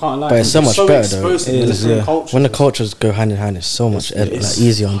help it. I can't lie. But it's so You're much better, though. exposed to It is, different yeah. cultures. When the cultures go hand in hand, it's so much it's-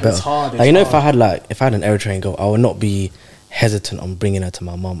 easier and better. it's hard, Like you know, it's if I had an Eritrean girl, I would not be hesitant on bringing her to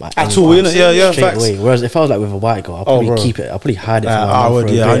my mum At all, innit? Yeah, straight facts. away. Whereas if I was like with a white girl, I'll probably bro. keep it. I'll probably hide it from my I mum would,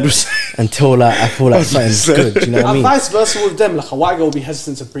 for a yeah, bit 100%. until like I feel like something's 100%. good. Do you know what I And mean? vice versa with them, like a white girl will be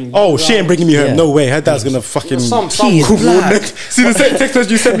hesitant to bring. Oh, you she ain't around. bringing me home. Yeah. No way. Her dad's gonna fucking. You know, some He is Cool, black. See the same text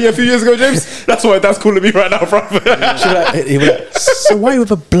message you sent me a few years ago, James? That's why dad's calling me right now, bro. She'd be like, he'd be like, so why are you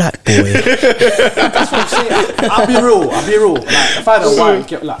with a black boy? That's what I'm saying. I'll be real. Like if I had a white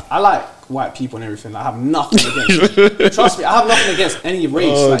girl, like I like white people and everything. Like, I have nothing against. Them. Trust me, I have nothing against any race.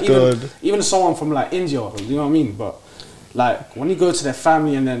 Oh, like God. even someone from like India, you know what I mean? But like when you go to their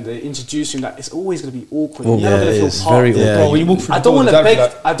family and then they introduce you, like it's always gonna be awkward. Oh, You're never yeah, gonna it feel is part very of it. awkward. Bro, when you walk through I the don't door, want to the dad be beg.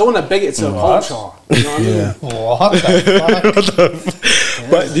 like, I don't want to beg it to a What? culture. You know what I mean? Yeah. what the fuck?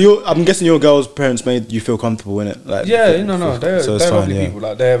 But I'm guessing your girl's parents made you feel comfortable in it. Like, Yeah, no, they're it's lovely people.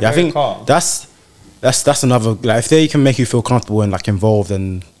 Like they're Yeah, I very think calm. that's another. Like, if they can make you feel comfortable and like involved,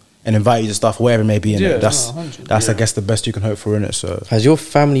 and and invite you to stuff, whatever it may be. In Yeah, it. That's no, 100. that's I guess the best you can hope for in it. So Has your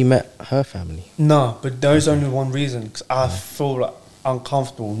family met her family? No, but there's only one reason, because I feel like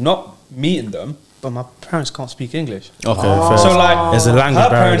uncomfortable not meeting them, but my parents can't speak English. okay, fair. So like, there's a language her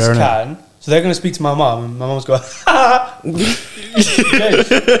barrier parents there, innit? can, so they're gonna speak to my mum, and my mum's going,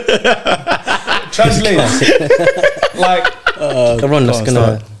 translate. Like, Ron,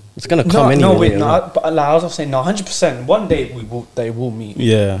 it's gonna come anyway. no, wait, yeah, no. right? But like, I was saying, no, 100%. One day they will meet.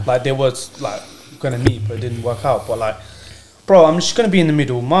 Yeah. Like they was like gonna meet, but it didn't work out. But like, bro, I'm just gonna be in the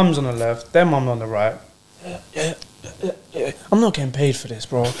middle. Mum's on the left, their mum on the right. Yeah. I'm not getting paid for this,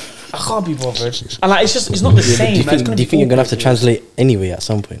 bro. I can't be bothered. And like, it's not the same. Do you man. It's think, gonna do you be think you're gonna have to awkward. translate anyway at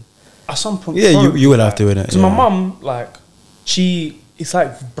some point? At some point? Yeah, probably, you will have like, to, innit? So Yeah. my mum, like, it's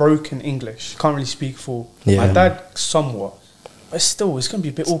like broken English. Can't really speak full. Yeah. My dad somewhat, but still, it's gonna be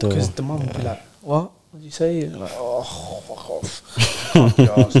a bit awkward Still. because the mum will be like, "What? What did you say?" And like, "Oh, fuck off." Can't be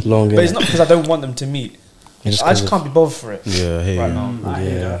arsed. Long, but it's innit? not because I don't want them to meet. I just can't be bothered for it. Yeah, I hear right you. now. I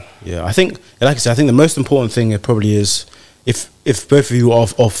hear that. Yeah, I think, like I said, I think the most important thing it probably is if both of you are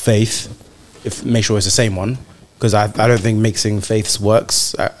of faith, if make sure it's the same one, because I don't think mixing faiths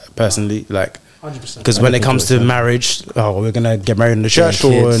works personally. Like, 100%. because when it comes to marriage, we're gonna get married in the church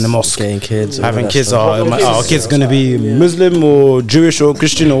Getting or kids, in the mosque. getting kids, all Having that kids, stuff. our kids gonna be Muslim or Jewish or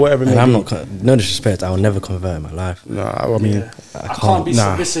Christian or whatever. It may And I'm be. not. No disrespect. I will never convert in my life. Nah, I mean, Yeah. I can't be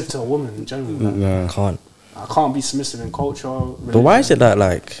Nah. submissive to a woman in general. man. nah. I can't. I can't be submissive in culture. But why is it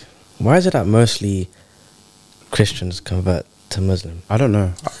that mostly Christians convert to Muslim? I don't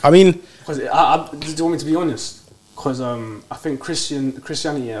know. I mean, Because do you want me to be honest? Because I think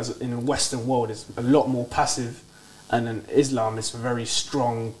Christianity as in the Western world is a lot more passive, and then Islam is a very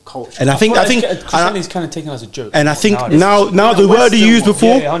strong culture. and I think Christianity's kind of taken as a joke. And I think nowadays. now the word you used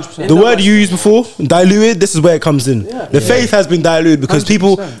before, Yeah, 100%. the word you used before, diluted. This is where it comes in. Yeah. The faith has been diluted because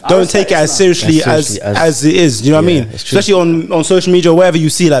people 100%. don't I take it respect as Islam. seriously as it is. Do you know what I Yeah, mean? it's true. Especially on social media or wherever you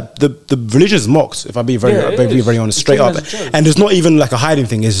see like the religion is mocked. If I be very Yeah, it very, is. very honest, It's straight up, taken as a joke. and there's not even like a hiding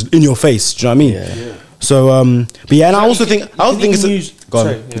thing. It's in your face. Do you know what I mean? Yeah. So but yeah, and I also think it's even use- go on,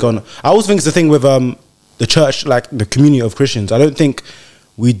 sorry, yeah. go on. I also think it's the thing with the church, like the community of Christians. I don't think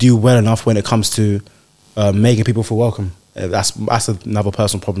we do well enough when it comes to making people feel welcome. That's another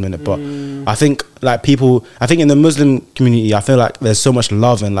personal problem in it. But I think in the Muslim community, I feel like there's so much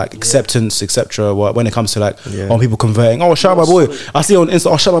love and like acceptance, etc. When it comes to like on people converting. Oh, shout out my boy! I see on Insta.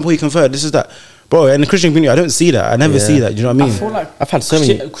 Oh, shout out my boy, he converted. This is that, bro. In the Christian community, I don't see that. I never Yeah. see that. You know what I I mean? feel like I've had so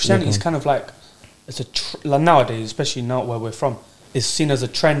many- Christianity is kind of like it's like nowadays, especially now where we're from, is seen as a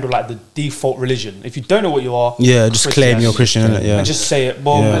trend or like the default religion. If you don't know what you are, Yeah, just claim you're Christian, innit? Yeah. and just say it,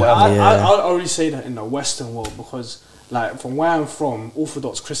 boom, Yeah. whatever. I already say that in the Western world because, like, from where I'm from,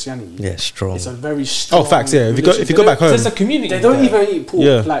 Orthodox Christianity, Yeah, strong. it's a very strong. Facts, yeah. If you go- religion. if you go back home- There's a community. They don't there. even eat pork.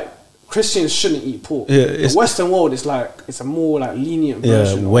 Yeah. Like Christians shouldn't eat pork. Yeah, the it's- Western world is like it's a more like lenient Yeah,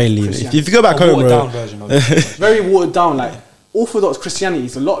 version. way of lenient. Christianity. If you go back A home, watered bro, down version of it. Very watered down. Like Orthodox Christianity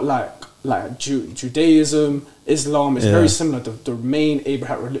is a lot like Judaism, Islam. It's Yeah. very similar. The main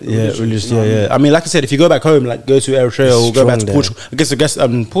Abrahamic religion. yeah, you religious, know what I mean? I mean, like I said, if you go back home, like go to Eritrea or go back to Strong Portugal, I guess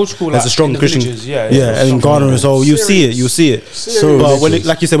Portugal, there's like, a strong in the Christian, villages, yeah, yeah, it's and in strong Ghana as well, you see it, Serious. But when it,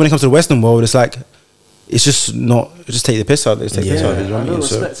 like you said, when it comes to the Western world, it's like it's just not just take the piss out of it. Just take the piss Yeah. out of it. You know I what I don't mean?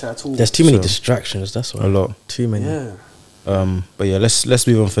 So, respect it at all. There's too many So- distractions. That's why. a lot. Too many. Yeah. But yeah, let's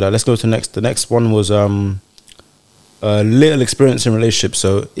move on for that. Let's go to the next one was little experience in relationships.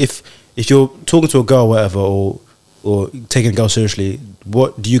 So if you're talking to a girl, whatever, or taking a girl seriously,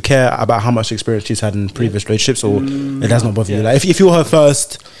 what do you care about how much experience she's had in previous relationships, or it does not bother you? Like if you're her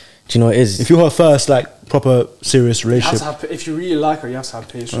first, Do you know what it is? if you're her first like proper serious You have relationship, to have, if you really like her, you have to have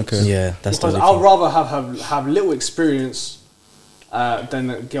patience. Okay. Yeah, that's the Because only I'd thing. rather have little experience than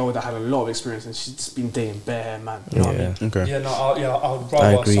a girl that had a lot of experience and she's just been dating bare man. You know what I mean? okay, Yeah, no, I would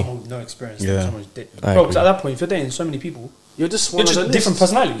I rather agree. someone with no experience Yeah. than someone who's dating. I Bro, because agree. at that point, if you're dating so many people, You're just one you're of just the different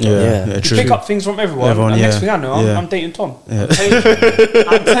list. personalities. yeah, Yeah. You true. pick up things from everyone, and yeah. next thing I know, Yeah. I'm dating Tom. Yeah.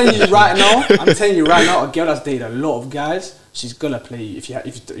 I'm telling you right now, a girl that's dated a lot of guys, she's gonna play you if you're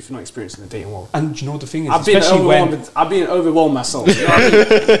not experienced in the dating world. And you know the thing is, I've been especially overwhelmed. I've been overwhelmed myself. You know what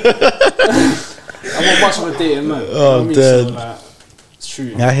I mean? I'm not much of a dating man. You know what I mean? dead. So, like, it's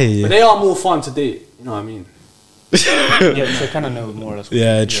true. I hear you. But they are more fun to date. You know what I mean? yeah, so kind of know more or less.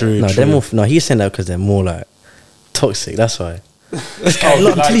 Yeah, true. No, true. they're more. No, he's saying that because they're more like toxic. That's why.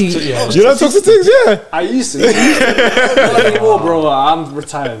 Oh, like, yeah. You know toxic things, yeah. I used to. Not anymore, bro. I'm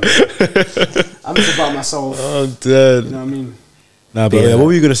retired. I'm just about myself. Oh, dead. You know what I mean? Nah, but Yeah. yeah, what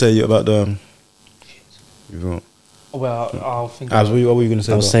were you gonna say about the? Well, I'll think. What were you gonna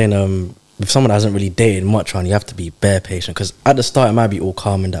say? I was about? saying, with someone that hasn't really dated much on, you have to be bare patient, because at the start it might be all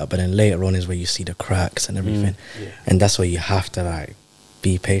calm and that, but then later on is where you see the cracks and everything, and that's where you have to like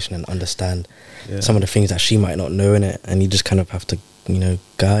be patient and understand some of the things that she might not know in it, and you just kind of have to, you know,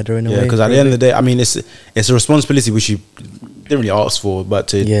 guide her in a way. Because at the end of the day, I mean, it's a responsibility which you didn't really ask for, but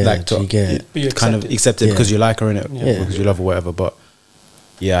to you get it. kind of accept it because you like her in it, because you love her, whatever. But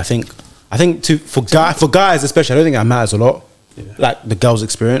yeah, I think for guys especially, I don't think that matters a lot. Like the girls'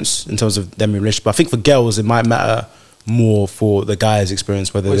 experience in terms of them in relationship. But I think for girls it might matter more for the guys'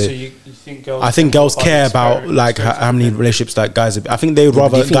 experience. Whether So they, you think girls? I think girls care about like how many relationships that guys. I think they would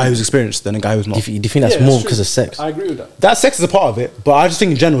rather a guy who's experienced than a guy who's not. Do you think that's more because of sex? I agree with that. That sex is a part of it, but I just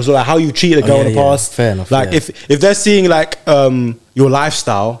think in general, so like how you treat a girl in the past. Fair enough. Like if they're seeing like your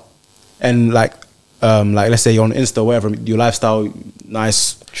lifestyle and like let's say you're on Insta or whatever, your lifestyle,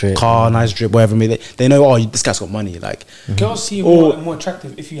 nice Trip, car, nice drip, whatever. They know, oh, this guy's got money. Like Girls see you Or- more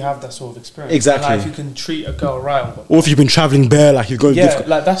attractive if you have that sort of experience. Exactly. Like if you can treat a girl right. or if you've been traveling bare, like you're going.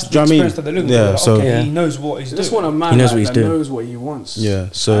 Like that's do you know the what I mean? experience that they're looking for. Yeah, Like, so okay, he knows what he's I just doing. want a man He knows like, what he's that doing. knows what he wants. Yeah,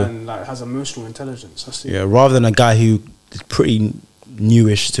 so- and like has emotional intelligence. That's it. yeah, rather than a guy who is pretty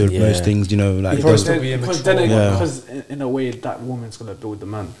newish to most things, you know, like He probably does- still be Because immature. then, Yeah. because in a way, that woman's gonna build the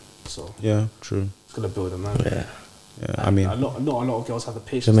man. So yeah, true. it's gonna build a man. Yeah. Yeah, And I mean, not a lot of girls have the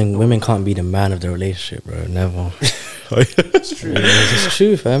patience. to build Women a can't be the man of the relationship, bro. Never. It's true. It's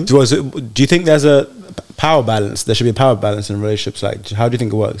true, fam. do you think there's a power balance? There should be a power balance in relationships. Like, how do you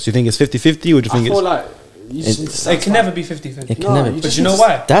think it works? Do you think it's 50-50 or do you I think feel it's like you just need to It satisfy- can never be 50-50. It can No, never. you But just you know need to-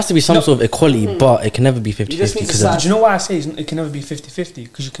 why? There has to be some sort of equality, but it can never be 50-50. You just need to because satisfy- Do you know why I say it can never be 50-50?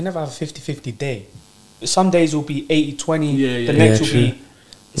 Because you can never have a 50-50 day. Some days will be 80-20, Yeah, the yeah. next Yeah, will true. be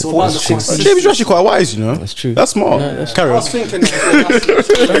It's all about the 40-60. consistency. James, you're actually quite wise, you know. That's true. That's smart. No, that's Carry I on. was thinking. That's-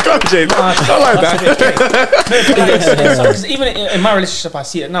 Come on, James. I like that. Because even in my relationship, I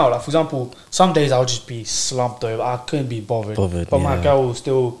see it now. Like for example, some days I'll just be slumped over. I couldn't be bothered. But my yeah. girl will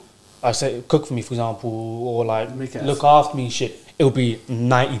still, I say, cook for me, for example, or like Make it look after me. Shit, it'll be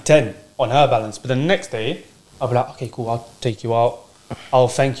 90-10 on her balance. But the next day, I'll be like, okay, cool. I'll take you out. I'll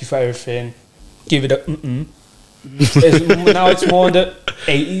thank you for everything. Give it a now it's more on the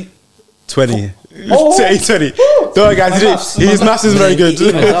 80. 20. Oh. 20. Don't worry, guys. His maths isn't very good.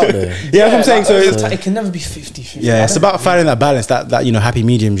 Even out there. Yeah, that's what I'm saying. So like, it's, it can never be 50-50. yeah, it's about finding that balance, that you know, happy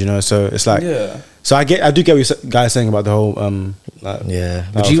medium. You know, so it's like, Yeah. so I do get what you guys saying about the whole like, Yeah.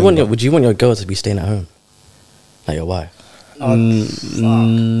 that Would you thing, want your girl to be staying at home, like your wife? I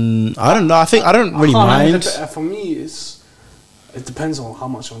don't know. I don't really mind. For me, it depends on how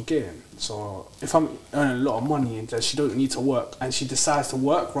much I'm getting. So if I'm earning a lot of money and that she don't need to work and she decides to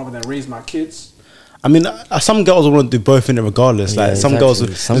work rather than raise my kids, I mean, some girls will want to do both in it regardless. Yeah, Like some exactly.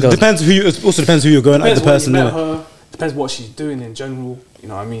 girls, Some it girls- depends who. It also depends who you're going at. depends The when person. you met innit? her, depends what she's doing in general. You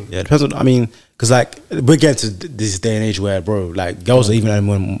know what I mean? Yeah, it depends on. I mean, because like we're getting to this day and age where, bro, like girls are even earning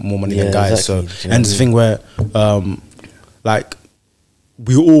more money than Yeah, guys. exactly. So Do you know and what it's I the thing where, like,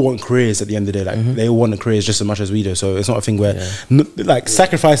 we all want careers at the end of the day. Like they all want the careers just as much as we do. So it's not a thing where like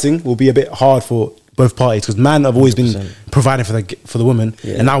sacrificing will be a bit hard for both parties because men have always been 100%. providing for the women,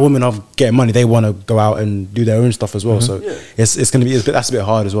 and now women are getting money. They want to go out and do their own stuff as well. So Yeah. it's gonna be that's a bit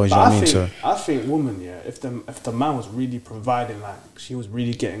hard as well. You But know what I mean? So I think women, yeah, if the man was really providing, like she was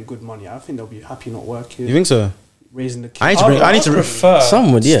really getting good money, I think they'll be happy not working, you think so? raising the kids. I need to prefer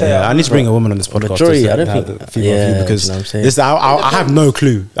Some would, yeah. stay Yeah, at I need to bring a woman on this podcast. Majority, to I don't have think- the female yeah, view because you know what I'm saying? this I have no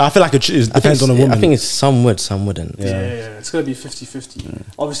clue. I feel like it depends on a woman. I think it's some would, some wouldn't. Yeah, it's gonna be 50-50.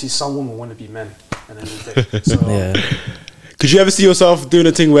 Obviously, some women want to be men, and then they so Yeah. Could you ever see yourself doing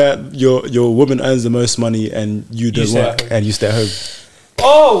a thing where your woman earns the most money and you don't stay at work home. and you stay at home?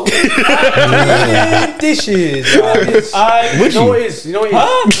 Oh, dishes. you know what it is? You know what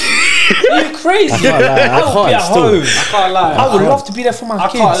it is? Are you crazy? I can't lie, I would be can't at still. home. I can't lie. I would love to be there for my I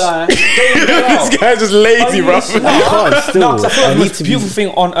kids. can't lie. This guy's just lazy, bro. I can't still. No, 'cause I feel like I the need most to be. beautiful thing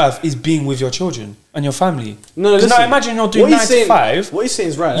on earth is being with your children and your family. No, 'Cause listen. now imagine you're doing What 9 he's to saying- 5. What he's saying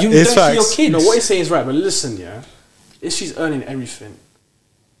is right. You It's don't see your facts. kids. No, what he's saying is right, but listen, yeah. If she's earning everything,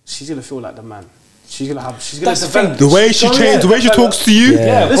 she's gonna feel like the man. She's gonna That's the develop. thing. The way she changed, the way she talks to you,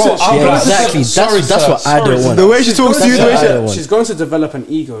 Yeah. Bro, Listen, I'm Yeah, gonna- exactly. Sorry, That's sir. what I don't want. the way she talks to you, the way what I she. don't want. She's going to develop an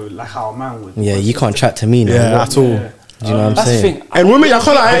ego like how a man would. Yeah, you can't chat to me now. Yeah, at all. Do you know what I'm That's saying? the thing. And women, I can't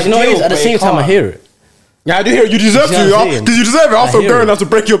But lie. you know what it is? At the But same you time, I can't. hear it. Yeah, I do hear it. You deserve You know what I'm to, saying? because you deserve it. I After hear going it. out to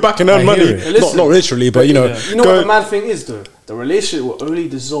break your back and earn I money, hear it. not literally, but you know, You know go- what the mad thing is though? The relationship will only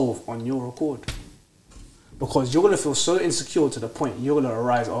dissolve on your accord. Because you're gonna feel so insecure to the point you're gonna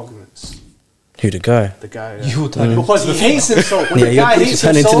arise arguments. Who, the guy? The guy, You would turn because he hates himself. When Yeah, the you'll guy literally hates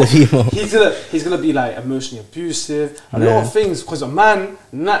turn into himself, the female. he's gonna be like emotionally abusive. A lot of things because a man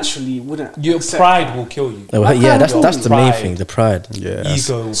naturally wouldn't. Your accept pride that. will kill you. Oh, My yeah, pride will that's the main pride. thing, the pride. Yeah. that's-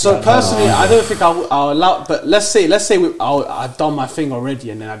 Ego. So personally, I don't think I'll allow. But let's say I've done my thing already,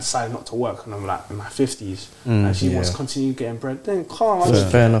 and then I decided not to work, and I'm like in my 50s, and she wants to continue getting bread. Then calm.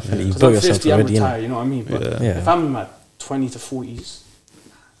 That's fair enough, innit? You Because built I'm yourself 50, I'm already, innit? retired. You know what I mean? But Yeah. if I'm in my 20 to 40s,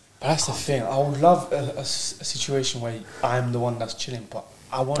 But that's the thing. I would love a situation where I'm the one that's chilling, but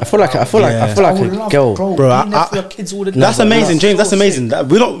I want. I feel like would a love, girl. bro. Bro, being there for your kids all the time. That's amazing, James. That's so amazing. sick.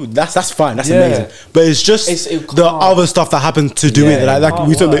 We don't. That's fine. That's Yeah. amazing. But it's just It the can't- other stuff that happened to do it. Yeah, Like it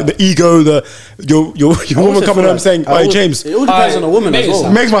we said, can't the ego, your woman also coming feel home like- saying, "Hey, James, it all depends on a woman as mate, well.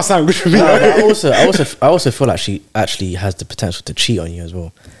 it's- makes my sound good for me." No, but I also feel like she actually has the potential to cheat on you as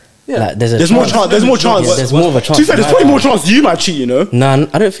well. Yeah. Like, there's There's more chance. There's more chance. Yeah, there's more of a chance. To be fair, there's probably more chance you might cheat. You know, Nah,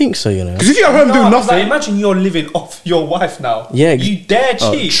 I don't think so. You know. because if you're at home No, doing like, nothing, imagine you're living off your wife now. Yeah, you dare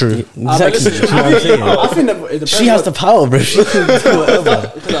cheat. true. Exactly. listen, You know what I'm saying? I think that it depends She has on- the power, bro. She can do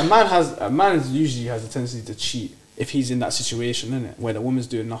whatever. Because a man usually has a tendency to cheat if he's in that situation, innit? Where the woman's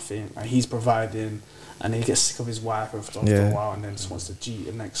doing nothing and he's providing, and then he gets sick of his wife after a while, and then just wants to cheat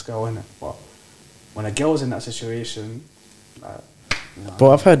the next girl, innit? But when a girl's in that situation, like, you know,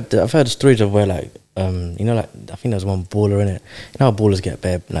 But I've heard stories of where like you know, like I think there was one baller in it. You know how ballers get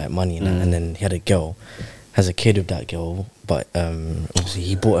bare like money and then he had a girl, has a kid with that girl, but obviously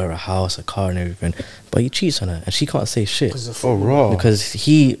he bought her a house, a car, and everything. But he cheats on her, and she can't say shit because of oh raw. because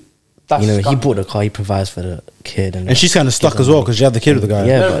he, That's you know, he scum. bought the car, he provides for the kid, And she's kind of stuck as well because she had the kid with the guy.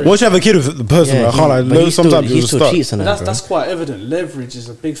 Yeah, but- once you have a kid with the person, I can't like. but No, sometimes he you're still stuck. cheats on her. But bro. that's quite evident. Leverage is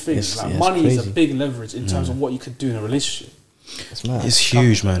a big thing. It's- Like yeah, it's money is a crazy. big leverage in terms of what you could do in a relationship. It's mad. It's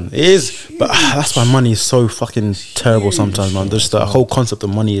huge, man. It is, but that's why money is so fucking terrible sometimes, man. Just the whole concept of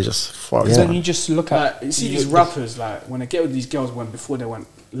money is just fucked. Because then man. you just look at. Like you see these rappers, like when they get with these girls, before they went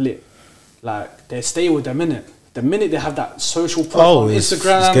lit, like they stay with them in it. The minute they have that social profile Oh, on it's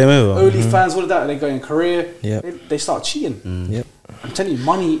Instagram, game over. OnlyFans, all of that, they go in career, Yep. they start cheating. Yep. I'm telling you,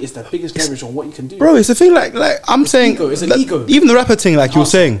 money is the biggest leverage on what you can do. Bro, it's the thing. Like I'm saying, ego, it's an like, ego. even the rapper thing, like you were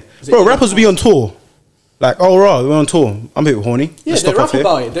Hustle. saying, It's an bro, ego rappers will be on tour. Like, oh, raw, we're on tour. I'm a bit horny. yeah, Let's they stop rap off here.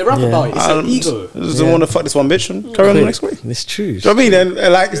 about it. They rap Yeah. about it. It's an ego. Doesn't want to fuck this one bitch and carry on the next way. Do It's true. you know what I mean?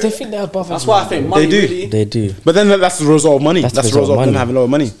 And like, They think they're above. That's why I think money do. really. They do. but then that's the result of money. That's That's, the the result result of of them money. having a lot of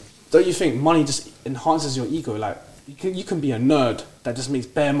money. Don't you think money just enhances your ego? Like you can be a nerd that just makes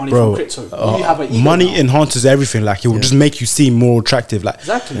bare money Bro, from crypto. You have an ego money now. enhances everything. Like, it will just make you seem more attractive. Like,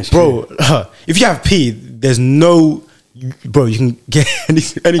 Exactly. bro, if you have P, there's no. Bro, you can get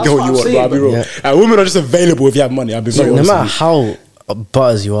any girl what you I'm want, saying, bro. I'll be bro. real. Yeah. Women are just available if you have money. I'll be very No honest. matter with how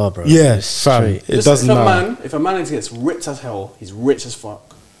butters you are, bro. Yeah, it's fam. straight. It Listen, doesn't matter. If a man gets rich as hell, he's rich as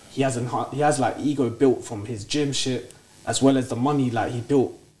fuck. He has like ego built from his gym shit, as well as the money like he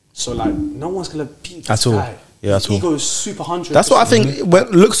built. So like no one's gonna beat this At all. guy. Yeah, His at all. ego is super 100. That's what I think. When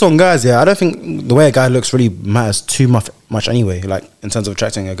looks on guys, yeah, I don't think the way a guy looks really matters too much anyway. Like in terms of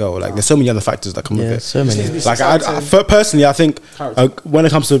attracting a girl, like there's so many other factors that come Yeah, with it. so many. Like personally, I think Character. when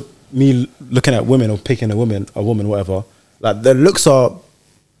it comes to me looking at women or picking a woman, whatever, like the looks are.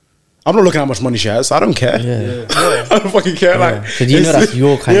 I'm not looking at how much money she has. I don't care. Yeah. I don't fucking care. Like, 'Cause you know it's- that's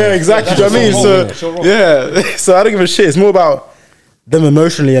your kind Yeah, of- exactly. Yeah, Do you know what I mean? that's So your role. yeah, so I don't give a shit. It's more about them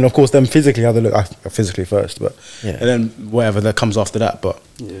emotionally and of course them physically, how they look. Physically first, but Yeah. and then whatever that comes after that. But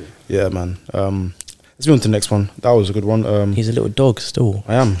yeah, man. Let's move on to the next one. That was a good one. He's a little dog still.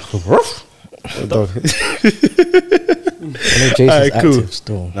 I am. Ruff. Dog. I know Jason's Alright, cool. active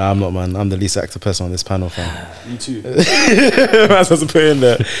still. Nah, I'm not, man. I'm the least active person on this panel, fam. You too. That's supposed to put in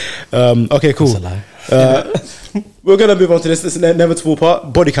there. Okay, cool. That's a lie. We're gonna move on to this inevitable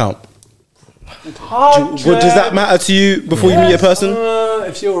part. Body count. Does that matter to you before you meet a person?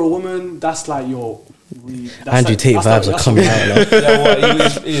 If you're a woman, that's like your. Andrew Tate vibes are coming out now. Yeah,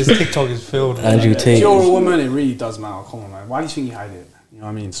 what, his TikTok is filled. Andrew If Tate. you're a woman, it really does matter. Come on, man. Why do you think you hide it? You know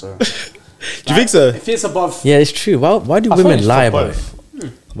what I mean? So. Do you think so? If it's above. Yeah, it's true. Why do I thought women it's lie for about it?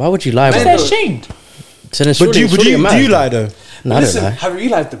 both. Why would you lie Because about they're it? ashamed. So then But do surely it you matters, lie though? No, I don't Listen, lie. have you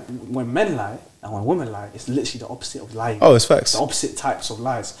realised that when men lie and when women lie, it's literally the opposite of lying. Oh, it's facts. The opposite types of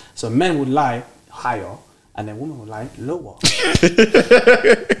lies. So men would lie higher, and then women would lie lower.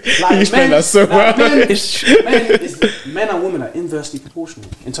 You explain that so well. Men and women are inversely proportional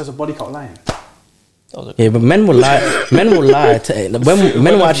in terms of body count lying. Yeah, but men will lie. Men will lie to. Men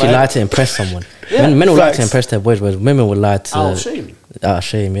will actually lie to impress someone. Yeah. Men will lie Facts. to impress their boys, whereas women will lie to Out of shame. Out of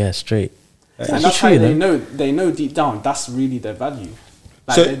shame, yeah, straight. And that's how they know deep down that's really their value.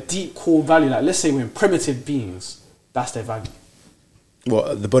 Like So- their deep core value. Like let's say we're primitive beings, that's their value.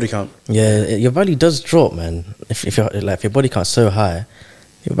 What, the body count? Yeah, your value does drop, man. If your body count's so high,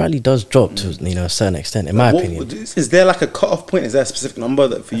 your value does drop to a certain extent. In my opinion, Is there like a cut-off point? Is there a specific number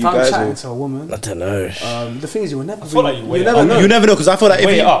that for If you I'm guys? chatting Or? to a woman, I don't know. the thing is, you will never. feel like you weigh it never up. know. You never know, because I feel like if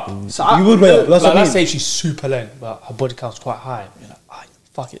Weigh you, it up. So you would weigh it up. That's Like, what I let's mean. say she's super lean, but her body count's quite high. You're like, "Ah,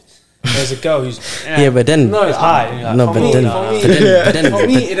 fuck it. There's a girl who's Yeah, but then No, it's high. And you're like, no, "Fuck but it." then, Nah. but then, For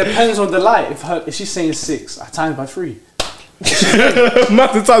me, it depends on the light. If she's saying 6, I times by 3.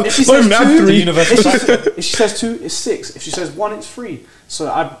 Math the time. If she Not says even add 2, three. if she says 2, it's 6. If she says 1, it's 3. So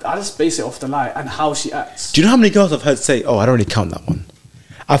I just base it off the light and how she acts. Do you know how many girls I've heard say, "Oh, I don't really count that one"?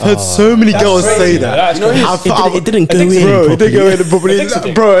 I've heard so many girls crazy, say man. that. That's crazy. it didn't go in. Bro, it didn't go in properly.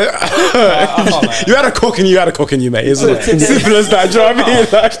 properly. Bro, you had a cock in you, had a cock in you, mate. It's simple as that. Do you know what I mean?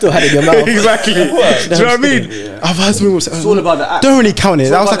 Like, Still had it in your mouth. Exactly. Do you know what I mean? I've heard some people say, It's all about the act. don't really count it.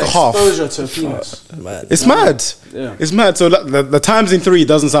 It's That all was like about a half. exposure to a penis. It's mad. Yeah. It's mad. So the times in 3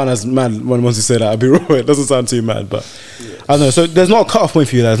 doesn't sound as mad when once you say that. I'll be real. It doesn't sound too mad, but I don't know. So there's not a cut off point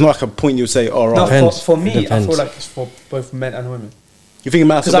for you. There's not like a point you would say, "Oh, right." No, Depends. for me, I Depends. feel like it's for both men and women. You think it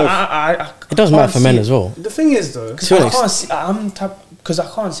matters Because for both? I It does matter for men as well. The thing is, though, To an I ex- can't see. I'm type because I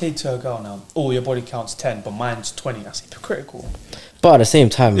can't say to a girl now, "Oh, your body counts 10, but mine's 20." That's hypocritical. But at the same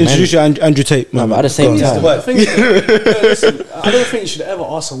time, man, Introduce you Andrew Tate. No, but at the same Go on. time- What? the thing is, though, listen, I don't think you should ever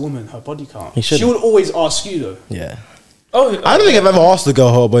ask a woman her body count. You She shouldn't. would always ask you, though. yeah. Oh, I don't think I've ever asked a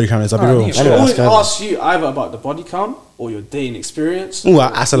girl her body count is. I'll be Nah, real. neither. She Anyway, would always that's kind of- ask you either about the body count or your dating experience. Ooh,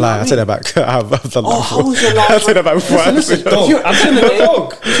 that's a You know lie. what I I take mean? that back. I've done that Oh, before. how was your last? I take that back before. Listen, if Dog. you're on a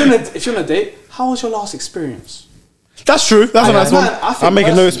Dog. date, if you're on a date, how was your last experience? That's true. That's a nice one. I'm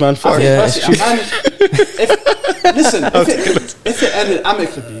making notes, man. Fuck. Yeah, it's true. If it ended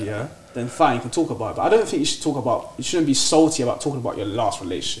amicably, yeah, then fine, you can talk about it. But I don't think you should talk about. You shouldn't be salty about talking about your last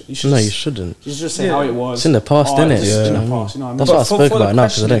relationship. You should No, just, you shouldn't. You should just say Yeah. how it was. It's in the past, Oh, innit? it's in Yeah. the past. You know what I mean? That's what I spoke for about the now,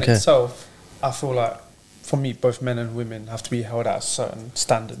 'cause I question don't care. itself, I feel like for me, both men and women have to be held at a certain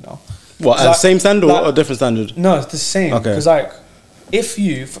standard now. What? Like- Same standard like- or a different standard? No, it's the same. Okay. Because like, if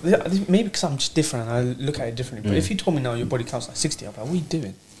you maybe because I'm just different, and I look at it differently. But if you told me now your body counts like 60, I'm like, what are you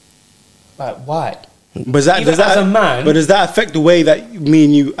doing? Like, why? But does that, Even does that, as a man- but does that affect the way that me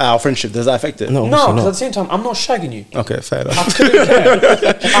and you, our friendship, does that affect it? No. No, Obviously because not. at the same time, I'm not shagging you. Okay, fair I enough. couldn't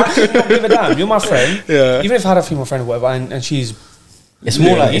care. I could not give a damn. You're my friend. Yeah. Even if I had a female friend or whatever, and she's, It's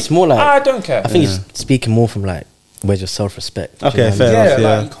more like I don't care. I think it's speaking more from like where's your self respect. Okay, fair yeah, enough,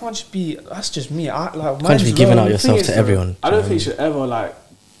 yeah. like you can't just be. That's just me. I like. Can't just be mine's giving low. out The yourself thing to is, everyone. I don't think you should ever like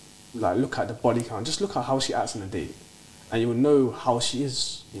look at the body count. Just look at how she acts on a date, and you will know how she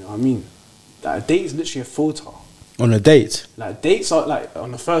is. You know what I mean? Like a date is literally a filter. On a date. Like dates are like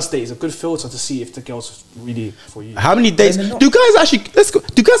on the first date is a good filter to see if the girl's really for you. How many dates they're not- do guys actually?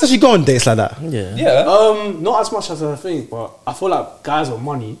 Do guys actually go on dates like that? Yeah. Yeah. Not as much as I think, but I feel like guys with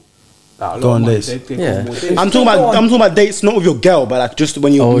money, like a lot Go of on money, dates. they Yeah. go on more dates. I'm Still talking go about. on- I'm talking about dates, not with your girl, but like just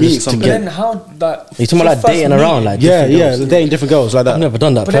when you're Oh, meeting just to some But girl. then how that? You're talking about like dating around, like Yeah, different yeah, girls. dating different girls like that. I've never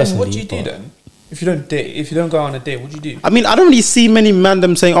done that But then personally. what do you do but- then? If you don't date, if you don't go on a date, what do you do? I mean, I don't really see many men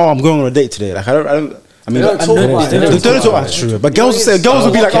them saying, "Oh, I'm going on a date today." Like, I don't. I mean, They don't like, talk know about this, it. they they don't don't talk talk about about it. true, but girls will say, girls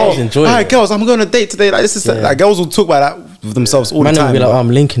will be like, okay. "Oh, Enjoy hi, it. girls, I'm going on a date today." Like, this is Yeah. like girls will talk about that with themselves all Man the will time. be like, but- oh,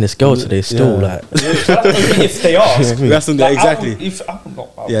 I'm linking this girl today. Still, Yeah. like, If they ask, That's something like, exactly. If I'm not,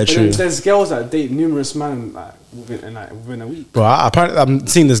 Yeah, But true. then there's girls that date numerous men like within a week. Bro, apparently I'm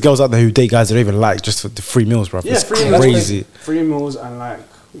seeing there's girls out there who date guys that don't even like just for the free meals, bro. Yeah, It's free meals, crazy. free meals and like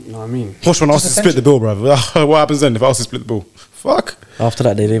you know what I mean. Watch when I was to split the bill, bro. What happens then if I was to split the bill? Fuck. after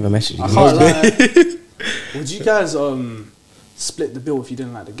that, they leave a message. I can't lie. Would you guys split the bill if you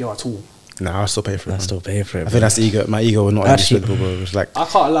didn't like the girl at all? Nah, I'll still pay for it. I man. still pay for it. I think that's the ego. My ego will not let me Actually- split the bill, bro. It's like. I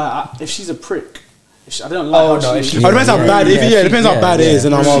can't lie. If she's a prick, I don't like Oh, how no, she if is. she- Oh, it depends how yeah, bad. yeah, It depends how bad it is,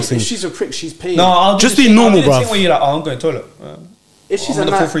 and I'm If asking. she's a prick, she's paying. no, I'll do Just the be thing- I'll normal, do the bruv. thing where you're like, oh, I'm going to toilet. if she's I'm a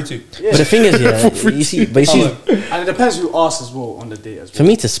gonna man, feel free to. yeah. But the thing is, yeah, you see, but you see, and it depends who asks as well on the date as well. for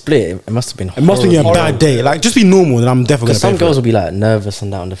me to split, it must have been. It must be a horrible. bad day. Like, just be normal, then I'm definitely Because gonna some pay for girls it. will be like nervous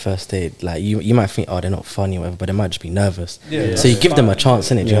and that on the first date. Like you might think, oh, they're not funny or whatever, but they might just be nervous. Yeah, so you that's give them a fine. chance,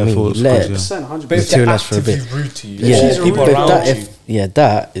 innit? Do you Yeah, know what I mean? of You let course, it 100%, 100%. But if they're materialise for a bit. actively rude to you, Yeah, she's people rude, around that you.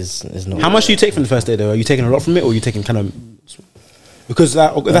 that is not. How much do you take from the first date though? Are you taking a lot from it, or are you taking kind of? Because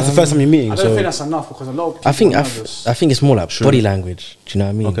that's the first time you're meeting. I don't So think that's enough because a lot of people I think are I nervous. think it's more like body language. Do you know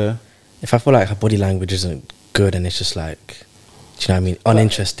what I mean? Okay. If I feel like her body language isn't good and it's just like, do you know what I mean?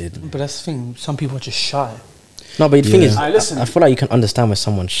 Uninterested. But that's the thing. Some people are just shy. No, but the thing Yeah. is, Alright, listen. I feel like you can understand when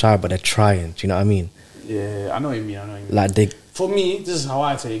someone's shy, but they're trying. Do you know what I mean? Yeah, I know what you mean. I know what you mean. Like they, For me, this is how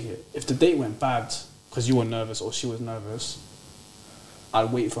I take it. If the date went bad because you were nervous or she was nervous,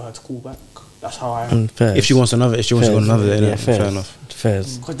 I'd wait for her to call back. That's how I am. fair. if she wants another, if she wants to go on another, yeah, then fair enough.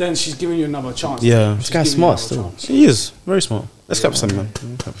 Fairs. Because then she's giving you another chance. Yeah. She's This guy's giving you smart another still. chance. He is very smart. Let's clap for something, man.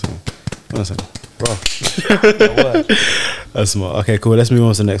 Clap for something. 1 second, bro. That's smart. Okay, cool. Let's move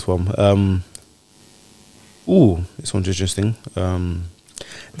on to the next one. This one's interesting.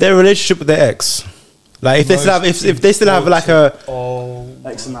 Their relationship with their ex. Like if they still have, if they still have like a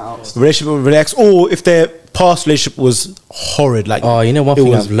X and that out. relationship with their ex, or if their past relationship was horrid. Like Oh, you know one it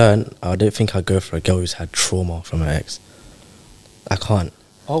thing was- I've learned. I don't think I'd go for a girl who's had trauma from her ex. I can't.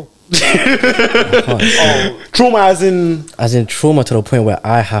 Oh. I can't. trauma as in As in trauma to the point where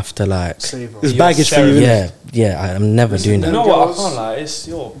I have to like. Save her. it's baggage for you. innit? I'm never doing You that. know what? I Girls- can't lie. It's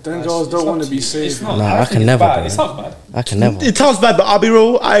your. Then girls don't wanna be saved. It's not. Nah, I think can it's never, bad. bro. It's not bad. I can never. It sounds bad, but I'll be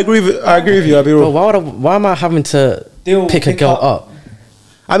real. I agree with you. I'll be Bro, real. why am I having to pick a girl up?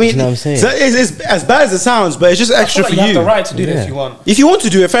 I mean, You know what I'm saying? so it's as bad as it sounds, but it's just I extra feel for like you. you have the right to do that Yeah. if you want. If you want to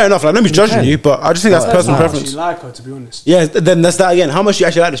do it, fair enough. Like nobody's judging can. you, but I just think that's But personal nah. preference. Actually like her, to be honest. Yeah, then that's that again. How much you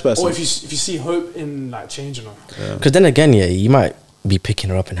actually like this person? Or if you see hope in like changing her. Because then again, yeah, you might be picking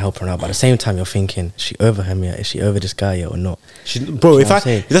her up and helping her out, but at the same time, you're thinking, is she over him yet? Is she over this guy yet or not? Bro, You know what I'm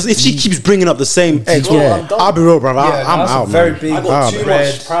saying? if she keeps bringing up the same ex, Yeah. I'll be real, bro. Yeah, I'm that's a out, very man. big- I Ah, got too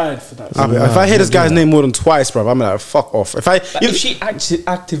red. much pride for that. If I hear this guy's name more than twice, bro, I'm like, fuck off. Like, if she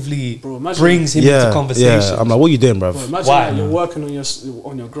actively Bro, imagine- brings him into conversation, yeah, I'm like, what you doing, bro? Bro, imagine Why? like, you're working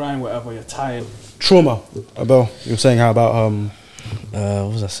on your grind, whatever. You're tired. Trauma. Abel, you were saying how about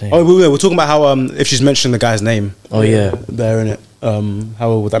What was I saying? Oh, we're talking about how if she's mentioning the guy's name. Oh, yeah. There in it.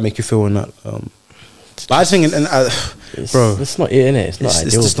 How would that make you feel in that? But I think, bro, It's not it, innit? It's not it's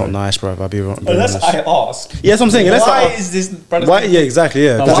ideal. just bro. not nice, bro. I'll be wrong. unless I ask, Yeah, that's what I'm saying. Unless why I, is this brother? why? Yeah, exactly.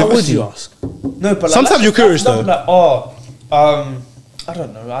 Yeah. But 'Cause why if- would you ask? No, but like, Sometimes that's- you're curious, that's though. Like, I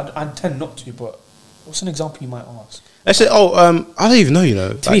don't know. I tend not to, but what's an example you might ask? Actually, I don't even know. You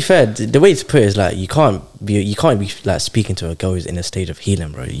know, To be fair, the way to put it is like you can't be like speaking to a girl who's in a stage of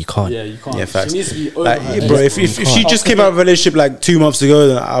healing, bro. You can't. Yeah, you can't. Yeah, facts. She needs to be over like, her bro, ex, if she just came out of a relationship like 2 months ago,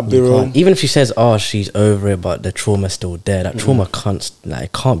 then I'll be You real. can't. Even if she says, "Oh, she's over it," but the trauma's still there. That trauma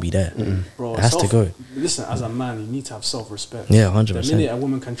it can't be there. Bro, It has to go. Listen, as a man, you need to have self-respect. Yeah, The 100%. minute a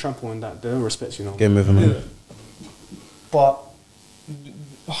woman can trample on that, they don't respect you no more. Game over, man. But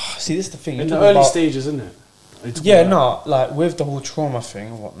see, this is the thing. In You're the talking early about- stages, isn't it? Are you talking Yeah, about- no, like with the whole trauma thing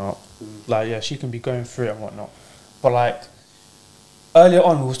and whatnot, like yeah, she can be going through it and whatnot. But like earlier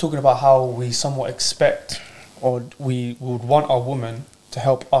on, we was talking about how we somewhat expect or we would want our woman to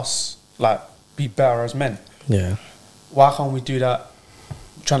help us like be better as men. Yeah. Why can't we do that?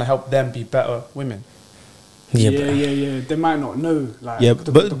 Trying to help them be better women. Yeah, Yeah. They might not know, like, Yeah,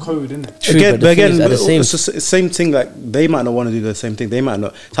 the but- code, innit? True, Again, but the but thing again, is, at the same- it's the same thing. Like they might not want to do the same thing. They might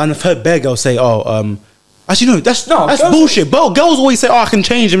not. So I've heard bare girls say, "Oh, actually no, that's girls- bullshit." But girls always say, "Oh, I can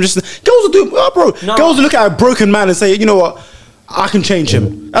change him." Just girls will do, bro. No. Girls will look at a broken man and say, "You know what? I can change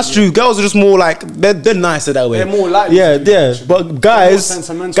him." That's true. Girls are just more like they're nicer that way. They're more likely Yeah, to do yeah. that. But guys, They're more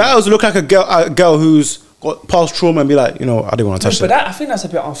sentimental. guys look like a girl who's got past trauma and be like, you know, I didn't want to touch But that. I think that's a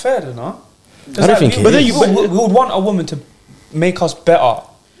bit unfair, though, no? I don't think it But then is. you- we would want a woman to make us better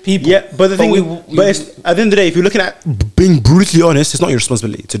people. Yeah, but the thing, but it's, at the end of the day, if you're looking at being brutally honest, it's not your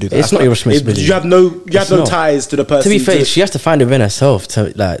responsibility to do that. It's not your responsibility. You have no It's no not. ties to the person. To be fair, she has to find it within herself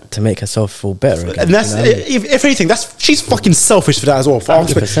to make herself feel better. Again, and that's you know what I mean? if anything, she's fucking selfish for that as well. For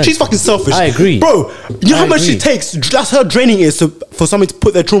 100%. she's fucking selfish. I agree. bro. You know how I much agree. it takes. That's how draining it is for somebody to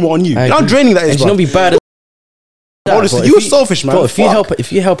put their trauma on you. I You know how agree. draining that is, And she's bro. not be bad. Honestly, But you're if selfish, man. Bro, if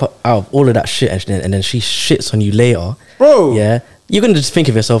Fuck. you help her out of all of that shit and then she shits on you later, Bro. yeah, you're gonna just think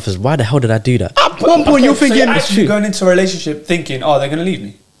of yourself as, why the hell did I do that? At one point, you're So thinking, you're actually going into a relationship thinking, oh, they're going to leave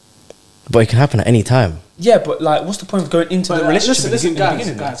me. But it can happen at any time. Yeah, but like, what's the point of going into But the relationship listen, in the guys,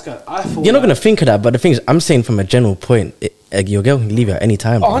 beginning? guys. I thought You're not gonna think of that, but the thing is, I'm saying from a general point, your girl can leave you at any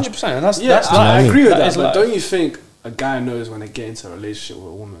time. Oh, bro. 100%. And that's Yeah, that's I life. agree with that. is But life. don't you think a guy knows when they get into a relationship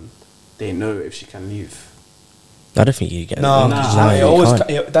with a woman, they know if she can leave? I don't think you get No, Nah, nah, you always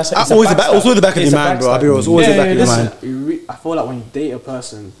can't. that's It's always the back of your mind, bro. I'll be honest, always the back of your mind. I feel like when you date a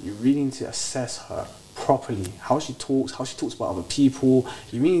person, you really need to assess her properly. How she talks about other people.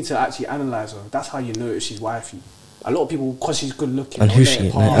 You really need to actually analyze her. That's how you know if she's wifey. A lot of people, because she's good looking, and or who they're she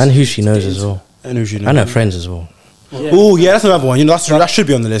past, and who she knows get as into- well. And who she knows. And her friends as well. Yeah. Oh yeah, that's another one. You know, that should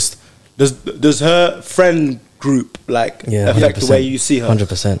be on the list. Does her friend group Yeah, affect the way you see her?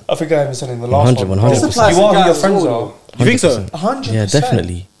 100%. I think I even said in the last 100, one. 100%. This applies You to are who guys your as friends well, are. though. You think so? 100%. Yeah,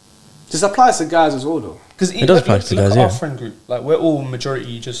 definitely. This applies to guys as well, though. Because It does apply to guys, Our yeah. friend group, like we're all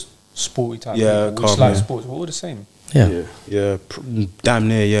majority just sporty type. Yeah, people, which calm, like yeah. sports. We're all the same. Yeah. Yeah, damn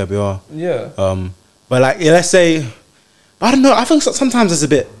near. Yeah, we are. Yeah. But like, yeah, let's say, I don't know. I think sometimes it's a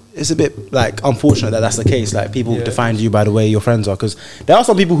bit it's a bit like unfortunate that that's the case. Like people Yeah. define you by the way your friends are, because there are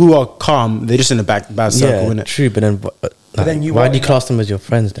some people who are calm. They're just in a bad circle, Yeah, innit? true. But then, then you why are do you in class them as your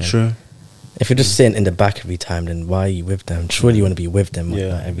friends then? True. If you're just sitting in the back every time, then why are you with them? Surely you want to be with them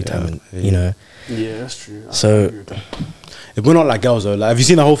Yeah, every yeah, time, and, yeah. you know. Yeah, that's true. I So- agree with that. If we're not like girls though, like have you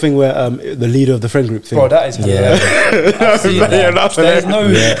seen the whole thing where the leader of the friend group thing? Bro, that is Yeah. hilarious. I've seen Yeah, that. that's There's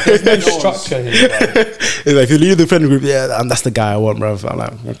hilarious. no structure here. Bro. It's like, if you lead the friend group, yeah, that's the guy I want, bro. I'm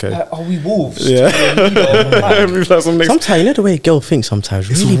like, okay. Like, are we wolves? Yeah. Like, Maybe that's some next- Sometimes you know the way a girl thinks. Sometimes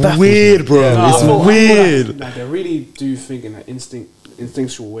it's really baffles me. weird, bro. Yeah. No, It's I feel weird. Like they really do think in an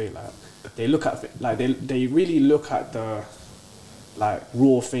instinctual way. Like they look at like they really look at the like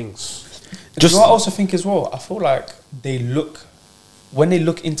raw things. Just you know what I also think as well? I feel like when they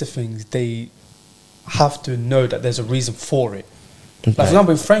look into things, they have to know that there's a reason for it. Like, for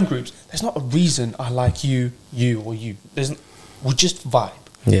example, in friend groups, there's not a reason I like you, or you. We just vibe.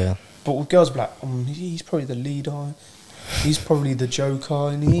 Yeah. But with girls, be like, he's probably the leader, he's probably the joker,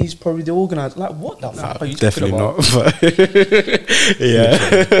 and he's probably the organizer. Like, what the fuck are you definitely talking about? not. But yeah,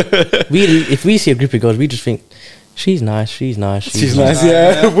 If we see a group of girls, we just think she's nice. She's nice. she's nice.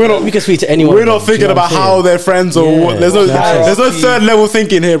 Yeah, we're not. We can speak to anyone. We're not of them, do you thinking know what about I'm how saying? they're friends or Yeah, what. There's no exactly. third level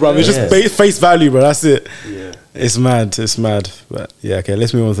thinking here, bro. It's Yeah. just face value, bro. That's it. Yeah. It's mad. It's mad. But yeah, okay.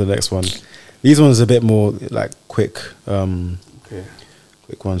 Let's move on to the next one. These ones are a bit more like quick. Okay.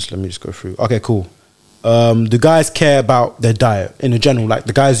 Quick ones. Let me just go through. Okay, cool. Do guys care about their diet in general? Like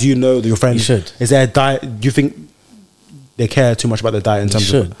the guys you know, your friends. You should. Is there a diet? Do you think they care too much about their diet in You terms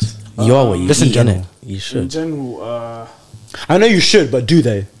should. of? You are what you Just in eat, general. innit? You In should. general, I know you should, but do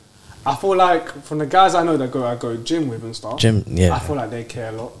they? I feel like from the guys I know that I go gym with and stuff. Gym, yeah. I feel like they care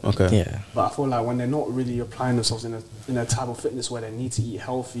a lot. Okay. Yeah. But I feel like when they're not really applying themselves in a type of fitness where they need to eat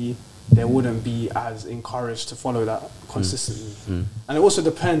healthy, they wouldn't be as encouraged to follow that consistently. And it also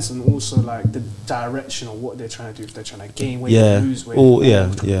depends on also like the direction of what they're trying to do. If they're trying to gain weight, Yeah. or lose weight, Oh, or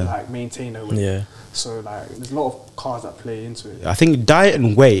yeah. like maintain their weight. Yeah. So like there's a lot of cards that play into it. I think diet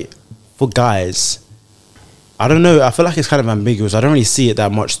and weight for guys, I don't know. I feel like it's kind of ambiguous. I don't really see it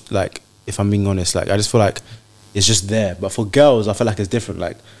that much. Like, if I'm being honest, like I just feel like it's just there. But for girls, I feel like it's different.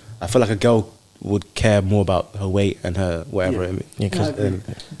 Like, I feel like a girl would care more about her weight and her whatever. Yeah. Yeah, 'cause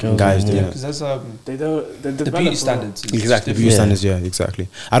and guys do. Yeah, Yeah. because there's They don't. They the develop beauty a lot. standards. is Exactly, different. beauty standards. Yeah, exactly.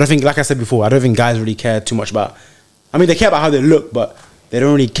 I don't think, like I said before, I don't think guys really care too much about. I mean, they care about how they look, but they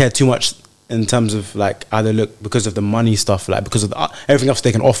don't really care too much in terms of like how they look because of the money stuff, like because of everything else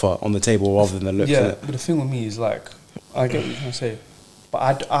they can offer on the table rather than the looks. Yeah, innit? but the thing with me is like, I get what you're trying to say,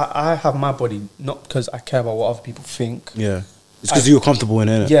 but I have my body not because I care about what other people think. Yeah, it's because you're comfortable in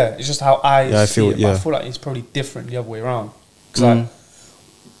it. innit? Yeah, it's just how I Yeah, I see feel- it. But yeah. I feel like it's probably different the other way around. Because like,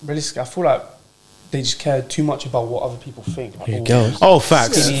 realistically, I feel like they just care too much about what other people think. Like, Yeah, oh, girls. Oh,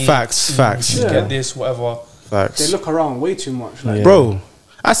 facts, skinny, facts, you facts, should Yeah. get this, whatever. facts. They look around way too much. Like, Yeah. Bro,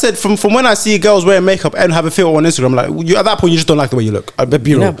 I said from when I see girls wearing makeup and have a filter on Instagram, like you, at that point you just don't like the way you look. Be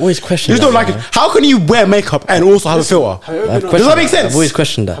You real. know, I've always You questioned just don't that, like it. man. How can you wear makeup and also have a filter? Have you ever I've been on- Does that questioned make sense? I've always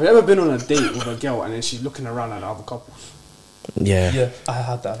questioned Have that. you ever been on a date with a girl and then she's looking around at the other couples? Yeah. Yeah, I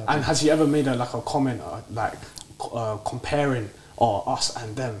had that. And has she ever made like a comment comparing us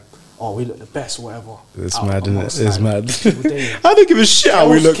and them? Oh, we look the best, or whatever. It's Out mad, isn't it? amongst, It's like, mad. people dating. I don't give a shit how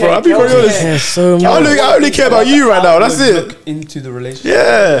we Girls look, bro. care, I'll be very girls honest. Yeah, so I much. only care about you right now. That's it. Look into the relationship.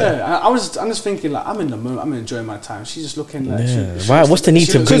 Yeah. Yeah, I'm just thinking like I'm in the moment. I'm enjoying my time. She's just looking like. Yeah. She Why- what's the need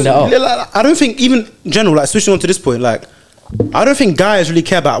to looks- bring that up? Like, I don't think even in general, like switching on to this point, like I don't think guys really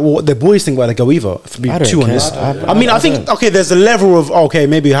care about what the boys think about the girl either. To be I don't too care. honest, I I think don't. okay, there's a level of okay,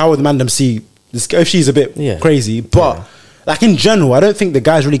 maybe how would the man them see this if she's a bit Yeah. crazy, but. Like in general, I don't think the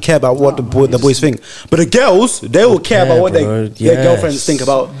guys really care about what the boys think, but the girls they will care about what bro. their Yes. girlfriends think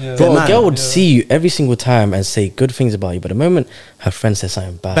about Yeah. their Bro, a man. girl would see you every single time and say good things about you, but the moment her friend says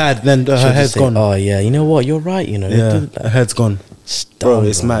something bad, Bad, then her she'll just head's say, gone. Oh yeah, you know what? You're right. You know, they Yeah, do that. her head's gone. It's Bro, dumb,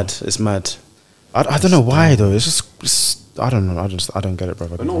 it's mad. It's mad. I don't know why though. It's just I don't know. I don't get it, bro.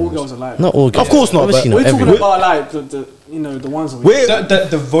 But not all girls are like. Not all. Of course not, Obviously but not We're talking every. about like the the ones that we. We're-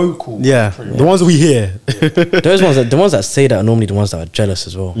 The vocal. Yeah, pretty the ones we hear. Those ones, the ones that say that are normally the ones that are jealous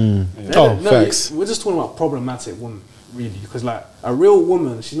as well. Oh, facts. We're just talking about problematic women, really, because like a real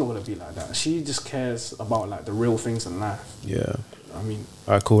woman, she's not gonna be like that. She just cares about like the real things in life. Yeah. I mean,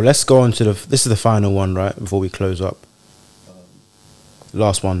 All right, cool. Let's go on to this is the final one, right? Before we close up.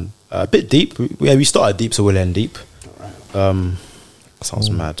 Last one, a bit deep. We started deep, so we'll end deep. alright. Sounds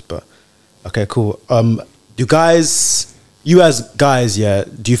mad, but okay, cool. Do guys, you as guys, yeah,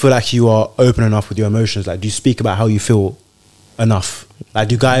 do you feel like you are open enough with your emotions? Like, do you speak about how you feel enough? Like,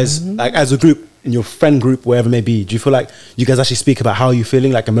 do guys, like as a group, in your friend group, wherever it may be, do you feel like you guys actually speak about how you're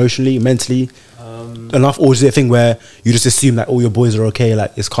feeling, like emotionally, mentally, enough, or is it a thing where you just assume that all your boys are okay,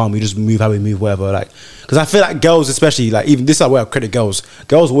 like it's calm, you just move how we move, whatever, like? Because I feel like girls, especially, like even this is where I credit girls.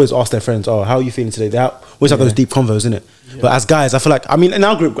 Girls always ask their friends, "Oh, how are you feeling today?" They always have those deep convos, innit? But as guys, I feel like, I mean, in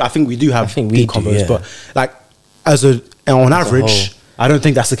our group, I think we do have deep convos, but like on average, I don't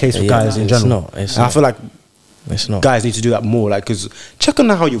think that's the case for guys in general. It's and I feel like it's not. guys need to do that more, like, because check on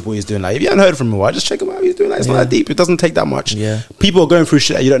how your boy is doing. Like, if you haven't heard from him, why just check him out how he's doing. Like, it's not that deep. It doesn't take that much. Yeah. People are going through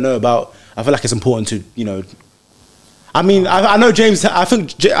shit that you don't know about. I feel like it's important to, you know. I mean, I know James. I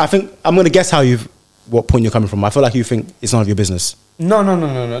think I'm gonna guess what point you're coming from. I feel like you think it's none of your business. No,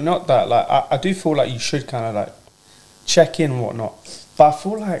 not that. Like, I do feel like you should kind of like check in and whatnot. But I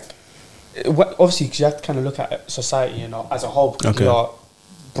feel like, obviously, because you have to kind of look at society, you know, as a whole, because we are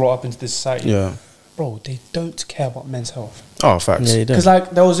brought up into this society. Yeah. Bro, they don't care about men's health. Oh, facts. Yeah, they don't. Because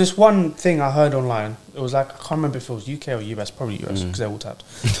like there was this one thing I heard online. It was like, I can't remember if it was UK or US, probably US because they're all tapped.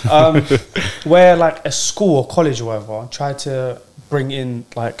 Where like a school or college or whatever tried to bring in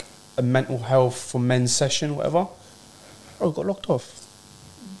like a mental health for men's session, whatever. Bro, got locked off.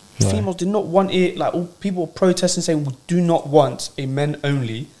 Right. Females did not want it. Like all people were protesting, saying we do not want a men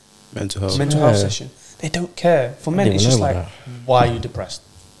only Mental health. health session. They don't care. For men, didn't it's know just about like, that. why are you depressed?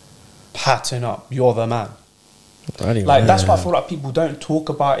 Pattern up. You're the man. Right, Like that's why I feel like people don't talk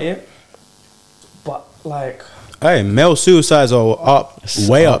about it. But like, Hey, male suicides are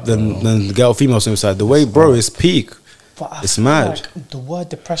way up than the girl female suicide. The way, bro, is peak. but I It's feel mad. like the word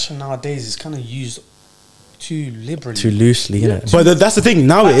depression nowadays is kind of used too liberally. too loosely, innit? But that's the thing.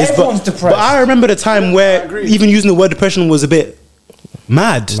 Now Like, it is. everyone's But depressed. I remember the time I where agree. even using the word depression was a bit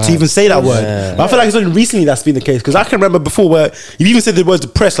mad to even say that word. Yeah. But I feel like it's only recently that's been the case, because I can remember before where you even said the word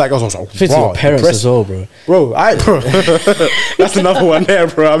depressed, like I was like, Fits wow, your parents depressed. as well, bro. Bro, that's another one there,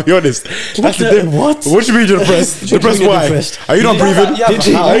 bro. I'll be honest. That's What? What you mean you're depressed? Depressed mean why? depressed? Are you not Yeah, breathing? yeah,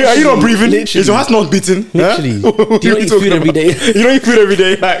 but- Are you not breathing? Literally. Is your heart not beating? Huh? Literally. What Do you are not eat talking food every about? day? You don't eat food every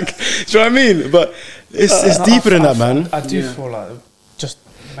day. Like, do you know what I mean? But it's No, deeper than that, man. I do feel like just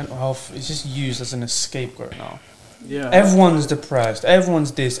mental health is just used as an scapegoat now. Yeah. Everyone's depressed.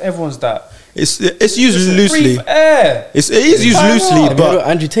 Everyone's this. Everyone's that. It's used loosely. Breathe air. It is used Why loosely, not? Have you heard but what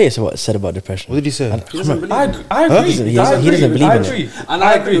Andrew Tate said about depression? what did he say? He doesn't believe I it. agree. I agree. He I doesn't agree. believe I in it. agree. And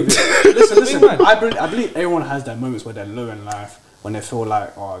I agree. Listen. Big man. I believe everyone has their moments where they're low in life, when they feel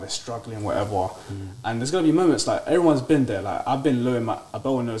like, oh, they're struggling, whatever. And there's gonna be moments like everyone's been there. Like I've been low in my,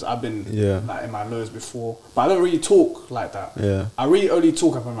 Abel knows I've been like in my lows before, but I don't really talk like that. Yeah. I really only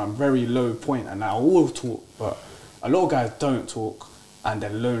talk about my very low point, and I will talk, but a lot of guys don't talk, and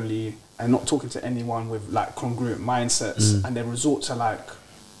they're lonely and not talking to anyone with like congruent mindsets, and they resort to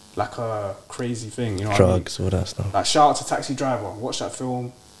like a crazy thing, you know. Drugs, all that stuff. Like shout out to Taxi Driver. Watch that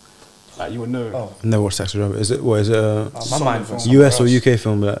film. Like you would know. Oh, I've never watched Taxi Driver. Is it a my mind film. was US or somewhere UK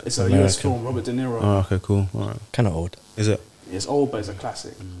film? That It's a American. US film. Robert De Niro. oh, okay, cool. All right. Kind of old. Is it? It's old, but it's a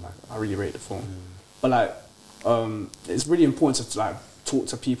classic. Like, I really rate the film. But like, it's really important to like talk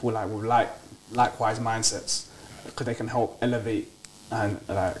to people like with likewise mindsets, because they can help elevate and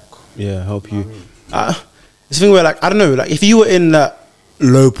like. Yeah, help you. I mean, It's the thing where, like, I don't know, like, if you were in that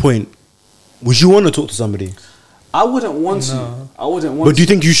low point, would you want to talk to somebody? I wouldn't want to. I wouldn't want. But do you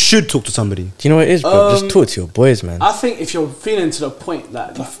think you should talk to somebody? Do you know what it is, bro? Just talk to your boys, man. I think if you're feeling to the point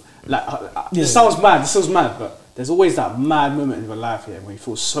that, this sounds mad, but there's always that mad moment in your life here when you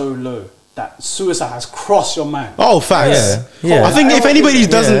feel so low that suicide has crossed your mind. Oh, facts. Yeah. I think if anybody Yeah.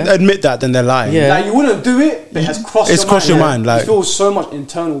 doesn't admit that, then they're lying. Yeah. Like you wouldn't do it, but it has crossed It's your crossed mind. your mind, like- you feel so much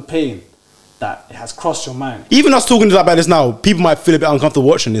internal pain that it has crossed your mind. Even us talking about this now, people might feel a bit uncomfortable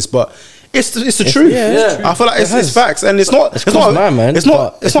watching this, but it's the truth. yeah, it's true. I feel like It it's has. facts, and it's not. It's It's not. crossed my mind, It's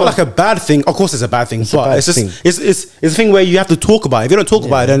not. but It's not like a bad thing. Of course, it's a bad thing, a but bad it's just. thing. It's a thing where you have to talk about it. If you don't talk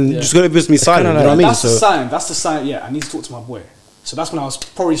about it, then you're just gonna be silent. kinda You know what I like- mean? That's the So sign. That's the sign. Yeah, I need to talk to my boy. So that's when I was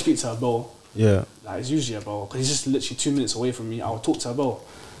probably speak to Abel. yeah. Like it's usually Abel because he's just literally 2 minutes away from me. I would talk to Abel,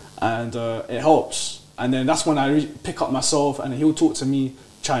 and it helps. And then that's when I pick up myself, and he'll talk to me,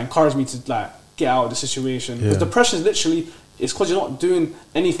 try and encourage me to like get out of the situation. Because Yeah. depression is literally it's because you're not doing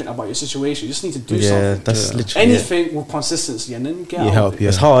anything about your situation. You just need to do Yeah, something. that's literally anything with consistency, and then get You out. help, of it. yeah.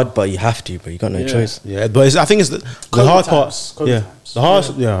 It's hard, but you have to, but you got no Yeah. choice. Yeah, but I think it's the COVID hard times, part. COVID Yeah, times. the hard.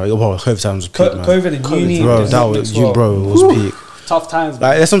 Yeah, well, COVID times was peak, man. COVID and uni. Bro, there's that nothing was as well. bro, it was peak. Tough times.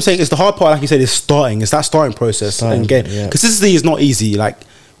 Like that's what I'm saying. It's the hard part, like you said, is starting. It's that starting process. Starting, And again, yeah. consistency is not easy. Like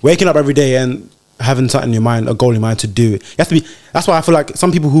waking up every day and having something in your mind, a goal in your mind to do. You have to be. That's why I feel like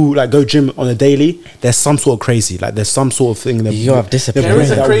some people who like go gym on a daily, there's some sort of crazy. Like there's some sort of thing. In their You gotta have discipline. their There is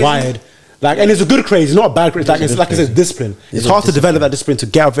brain a that crazy- wired. Like, and it's a good craze. It's not a bad craze. Like, it's like I said, discipline. It's hard to develop that discipline to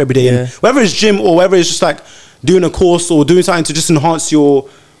get up every day. Yeah. And whether it's gym or whether it's just like doing a course or doing something to just enhance your,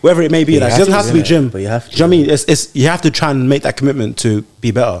 whatever it may be. But Like, you it doesn't have have to, to be gym. but you have to. Do you know what I mean? It's you have to try and make that commitment to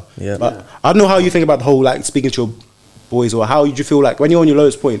be better. Yeah. But I don't know how you think about the whole like speaking to your boys, or how you feel like when you're on your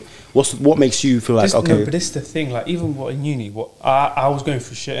lowest point. What makes you feel like This, okay? No, but this is the thing. Like even what in uni, what I was going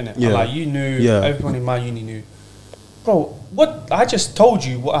through shit in it. Yeah. Like you knew, Yeah. everyone in my uni knew. Bro, what I just told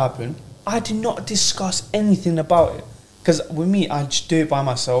you what happened. I did not discuss anything about it because with me, I just do it by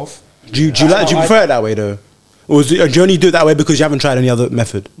myself. Do you prefer it that way though, or do you only do it that way because you haven't tried any other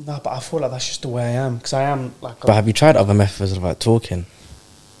method? Nah, but I feel like that's just the way I am because I am like. But have you tried other methods of like talking?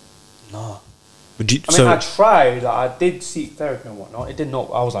 Nah. Would you, I mean, I tried. Like, I did seek therapy and whatnot. It did not.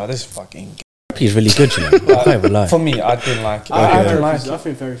 I was like, this is fucking. Therapy is really good, you know. I can't even lie. For me, I didn't like it. I I didn't like I it.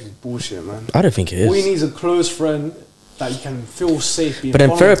 think therapy is bullshit, man. I don't think it All you is. need is a close friend that you can feel safe being. But then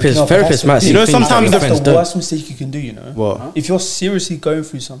vulnerable. No, but therapists that's might the see You know, things that sometimes your That's friends the don't. worst mistake you can do. You know. What? If you're seriously going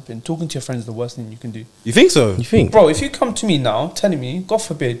through something, talking to your friends is the worst thing you can do. You think so? You think? Bro, if you come to me now telling me, God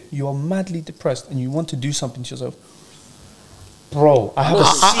forbid, you are madly depressed and you want to do something to yourself, bro, I have a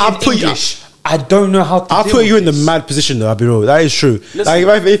C I'll in put you- English. I don't know how to. I'll deal put with you in the this. mad position though. I'll be real. That is true. Listen.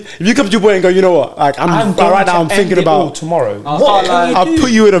 Like if you come to your boy and go, you know what? Like I'm going right now. to I'm end thinking it all about. tomorrow. I What can't can you lie. I'll do?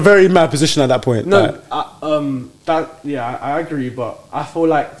 put you in a very mad position at that point. No, Like, I agree, but I feel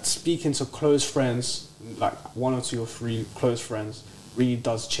like speaking to close friends, like 1 or 2 or 3 close friends, really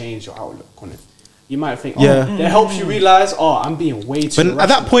does change your outlook on it. You might think, Yeah. it helps you realize, I'm being way too. but at that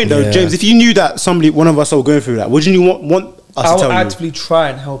irrational. point though, Yeah. James, if you knew that one of us are going through that, wouldn't you want us I to would tell you? actively try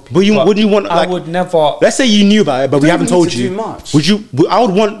and help you. But you- wouldn't you want, I like- would never. Let's say you knew about it, but we don't haven't even told need to you. do much. Would you? I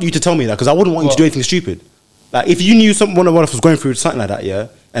would want you to tell me that because I wouldn't want you to do anything stupid. Like if you knew one of us was going through something like that, yeah,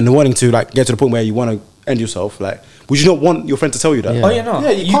 and wanting to like get to the point where you want to end yourself, like, would you not want your friend to tell you that? Yeah. Oh yeah, no.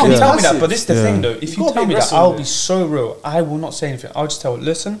 Yeah, you you can't can be tell me that, passive. but this is the Yeah. thing though. If You you gotta tell be me that, aggressive I'll with be it. so real. I will not say anything. I'll just tell,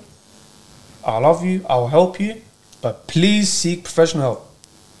 listen, I love you. I'll help you, but please seek professional help.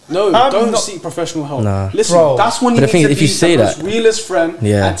 No, I'm don't not- seek professional help. Nah. Listen, Bro. that's when But you the thing need to is, if you be say the most that- realist friend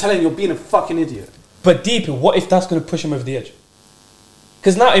Yeah. and tell him you're being a fucking idiot. But deeper, what if that's going to push him over the edge?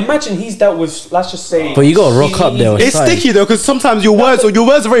 Because now imagine he's dealt with, let's just say. But you gotta rock up there. It's Right. sticky though because sometimes your words are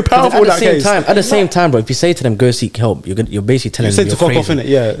very powerful in At the that same case. time, bro, if you say to them, go seek help, you're basically telling You're them saying to fuck crazy. off, innit?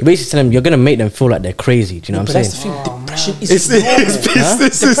 Yeah. You're basically telling them you're gonna make them feel like they're crazy. Do you know But what I'm that's the saying? thing. Depression is It's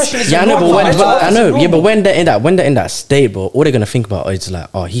Depression is Yeah, I know, normal. but Mental health I is know, yeah, normal. but when they're in that state, bro, all they're gonna think about is like,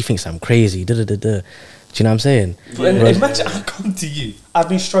 oh, he thinks I'm crazy. Da da da da. Do you know what I'm saying? And Whereas- imagine I come to you. I've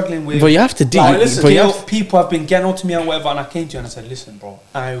been struggling with. But you have to do. Like, listen, but you people, have- people have been getting on to me and whatever, and I came to you and I said, "Listen, bro,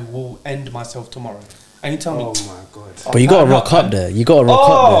 I will end myself tomorrow." And you tell me, Oh my god. but you gotta I'm rock not, up there. You gotta rock up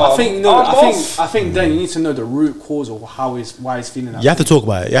Oh, I think no. I'm I off. think then you need to know the root cause of why he's feeling that. You have to talk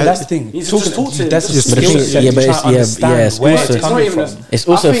about it. Yeah, that's the thing. You need to just talk to him. That's a Just- but the skill thing- set. yeah, You but try it's- to understand yeah, it's where also- it's coming not even from. It's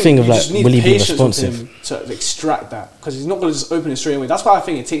also I a think thing of you like, just need will he be patience with responsive? him to extract that because he's not going to just open it straight away. That's why I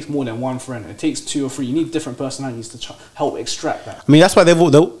think it takes more than one friend. It takes 2 or 3. You need different personalities to help extract that. I mean, that's why they'll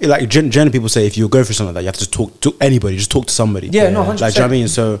like generally people say if you're going through something like that, you have to just talk to anybody, just talk to somebody. Yeah, no, 100%. Like, do you know what I mean?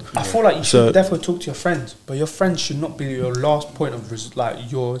 So I feel like you So- should definitely talk to your friends, but your friends should not be your last point of like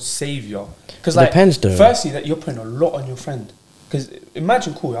your savior. Because like, Depends, though. firstly, that you're putting a lot on your friend. Because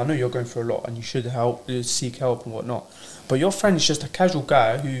imagine, cool, I know you're going through a lot, and you should seek help and whatnot. But your friend is just a casual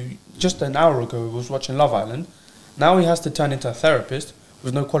guy who just an hour ago was watching Love Island. Now he has to turn into a therapist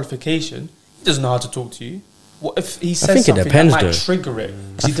with no qualification. He doesn't know how to talk to you. What if he says think it something depends, that might though. trigger it?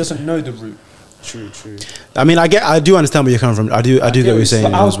 Because he doesn't know the root. True. I mean, I do understand where you're coming from. I do get what you're saying.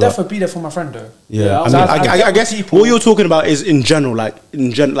 But I would as well. definitely be there for my friend though. Yeah, Yeah, I mean, so I guess people- what you're talking about is in general, like Yeah,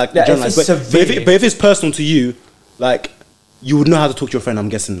 general, if but, it's but severe. if it's personal to you, like you would know how to talk to your friend. I'm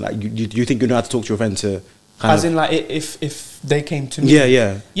guessing, like you think you know how to talk to your friend to kind As of, in, like, if they came to me. yeah.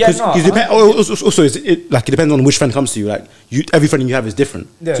 Yeah, no, Because also, it depends on which friend comes to you. Like every friend you have is different,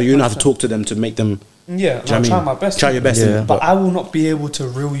 Yeah, so you know how to 100%. talk to them to make them. Yeah, Do you know I'll what I try mean? my best. Try your best, Yeah. innit? But I will not be able to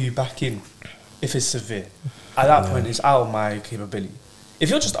reel you back in if it's severe. At that point, it's out of my capability. If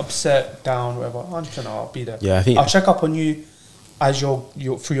you're just upset, down, whatever, 100%, I'll be there. Yeah, I think- I'll check up on you as you're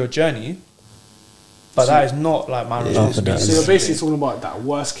through your journey. But that is not like my responsibility. So you're basically talking about that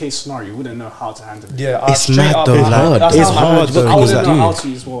worst case scenario. You wouldn't know how to handle it. Yeah, I'll It's straight mad up- though, It's like, hard. that's it's how I hard manage though, it. I because wouldn't know like, how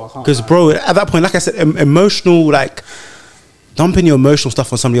to as well. I can't because lie. bro, at that point, like I said, emotional like. Dumping your emotional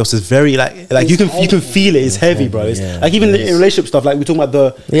stuff on somebody else is very like you can feel it. It's heavy, bro. It's yeah. like even in relationship stuff, like we're talking about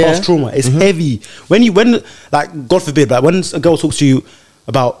the Yeah. past trauma. It's heavy when like God forbid, like when a girl talks to you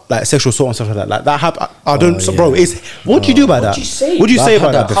about like sexual assault and stuff like that. Like that happen. I don't, Oh, bro. yeah. It's what do you do about that? do you say? What do you But say I've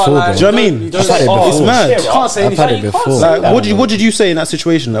about had that? that before, bro. Do you know what I mean? You don't I've had say, it oh, before. It's mad. You can't say I've had anything. it before. Like what did you say in that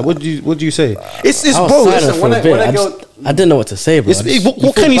situation? Like what did you say? It's I was bro. silent Listen, for when a I- bit. when I I, go- just, I didn't know what to say, bro. It's- I just-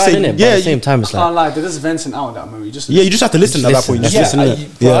 what can you feel say? bad, innit? But Yeah, at the same time, it's I can't like lie, they're just venting out that moment. Just yeah, you just have to listen at that point. listen. Just Yeah,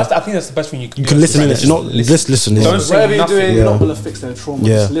 listen. bro, Yeah, I think that's the best thing you can you do. can listen in it. Just Not listen. Don't Listen. say whatever you're nothing. doing, Yeah. you're not gonna fix their trauma.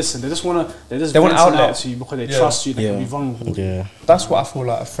 Yeah. Just listen. They just want They want venting outlet. out to you because they Yeah. trust you. They Yeah. can be vulnerable. yeah. That's what I feel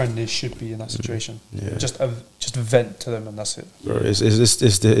like a friend is should be in that situation. Just vent to them and that's it. Bro,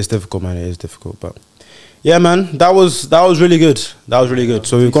 it's difficult, man. It is difficult, but yeah, man, that was really good. That was really good.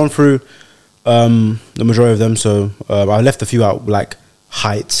 So we've gone through the majority of them. So I left a few out, like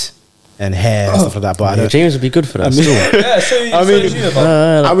height and hair and stuff like that. But I Yeah, don't. James would be good for that. I mean- still. Yeah, so I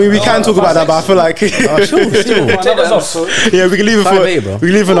mean- I mean, we can talk about that, but I feel like Take us off. yeah, we can leave it for 5'8", bro. we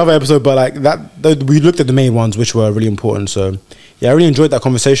can leave it for another episode. But like that, we looked at the main ones, which were really important. So yeah, I really enjoyed that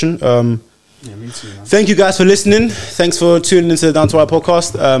conversation. Yeah, me too, man. Thank you guys for listening. Thanks for tuning into the Down to Our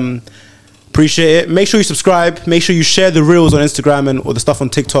podcast. Appreciate it. Make sure you subscribe. Make sure you share the reels on Instagram and all the stuff on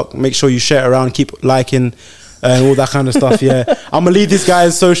TikTok. Make sure you share it around. Keep liking and all that kind of stuff. Yeah, I'm gonna leave these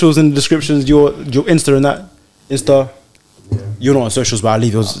guys' socials in the descriptions. Your Insta and that Insta. You're not on socials, but I'll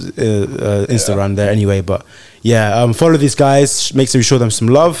leave yours Instagram there anyway. But yeah, follow these guys. Make sure you show them some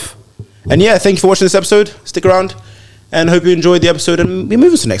love. And yeah, thank you for watching this episode. Stick around. And hope you enjoyed the episode. And we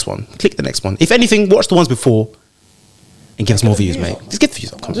move on to the next one. Click the next one. If anything, watch the ones before and give us more views, mate. Just get the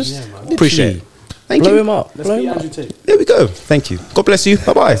views up. Come on. Appreciate it. Thank Blow you. him up. Let's Blow be him up. Andrew Tate. There we go. Thank you. God bless you.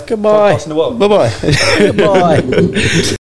 Bye bye. Goodbye. Across in the world. Bye bye. Goodbye.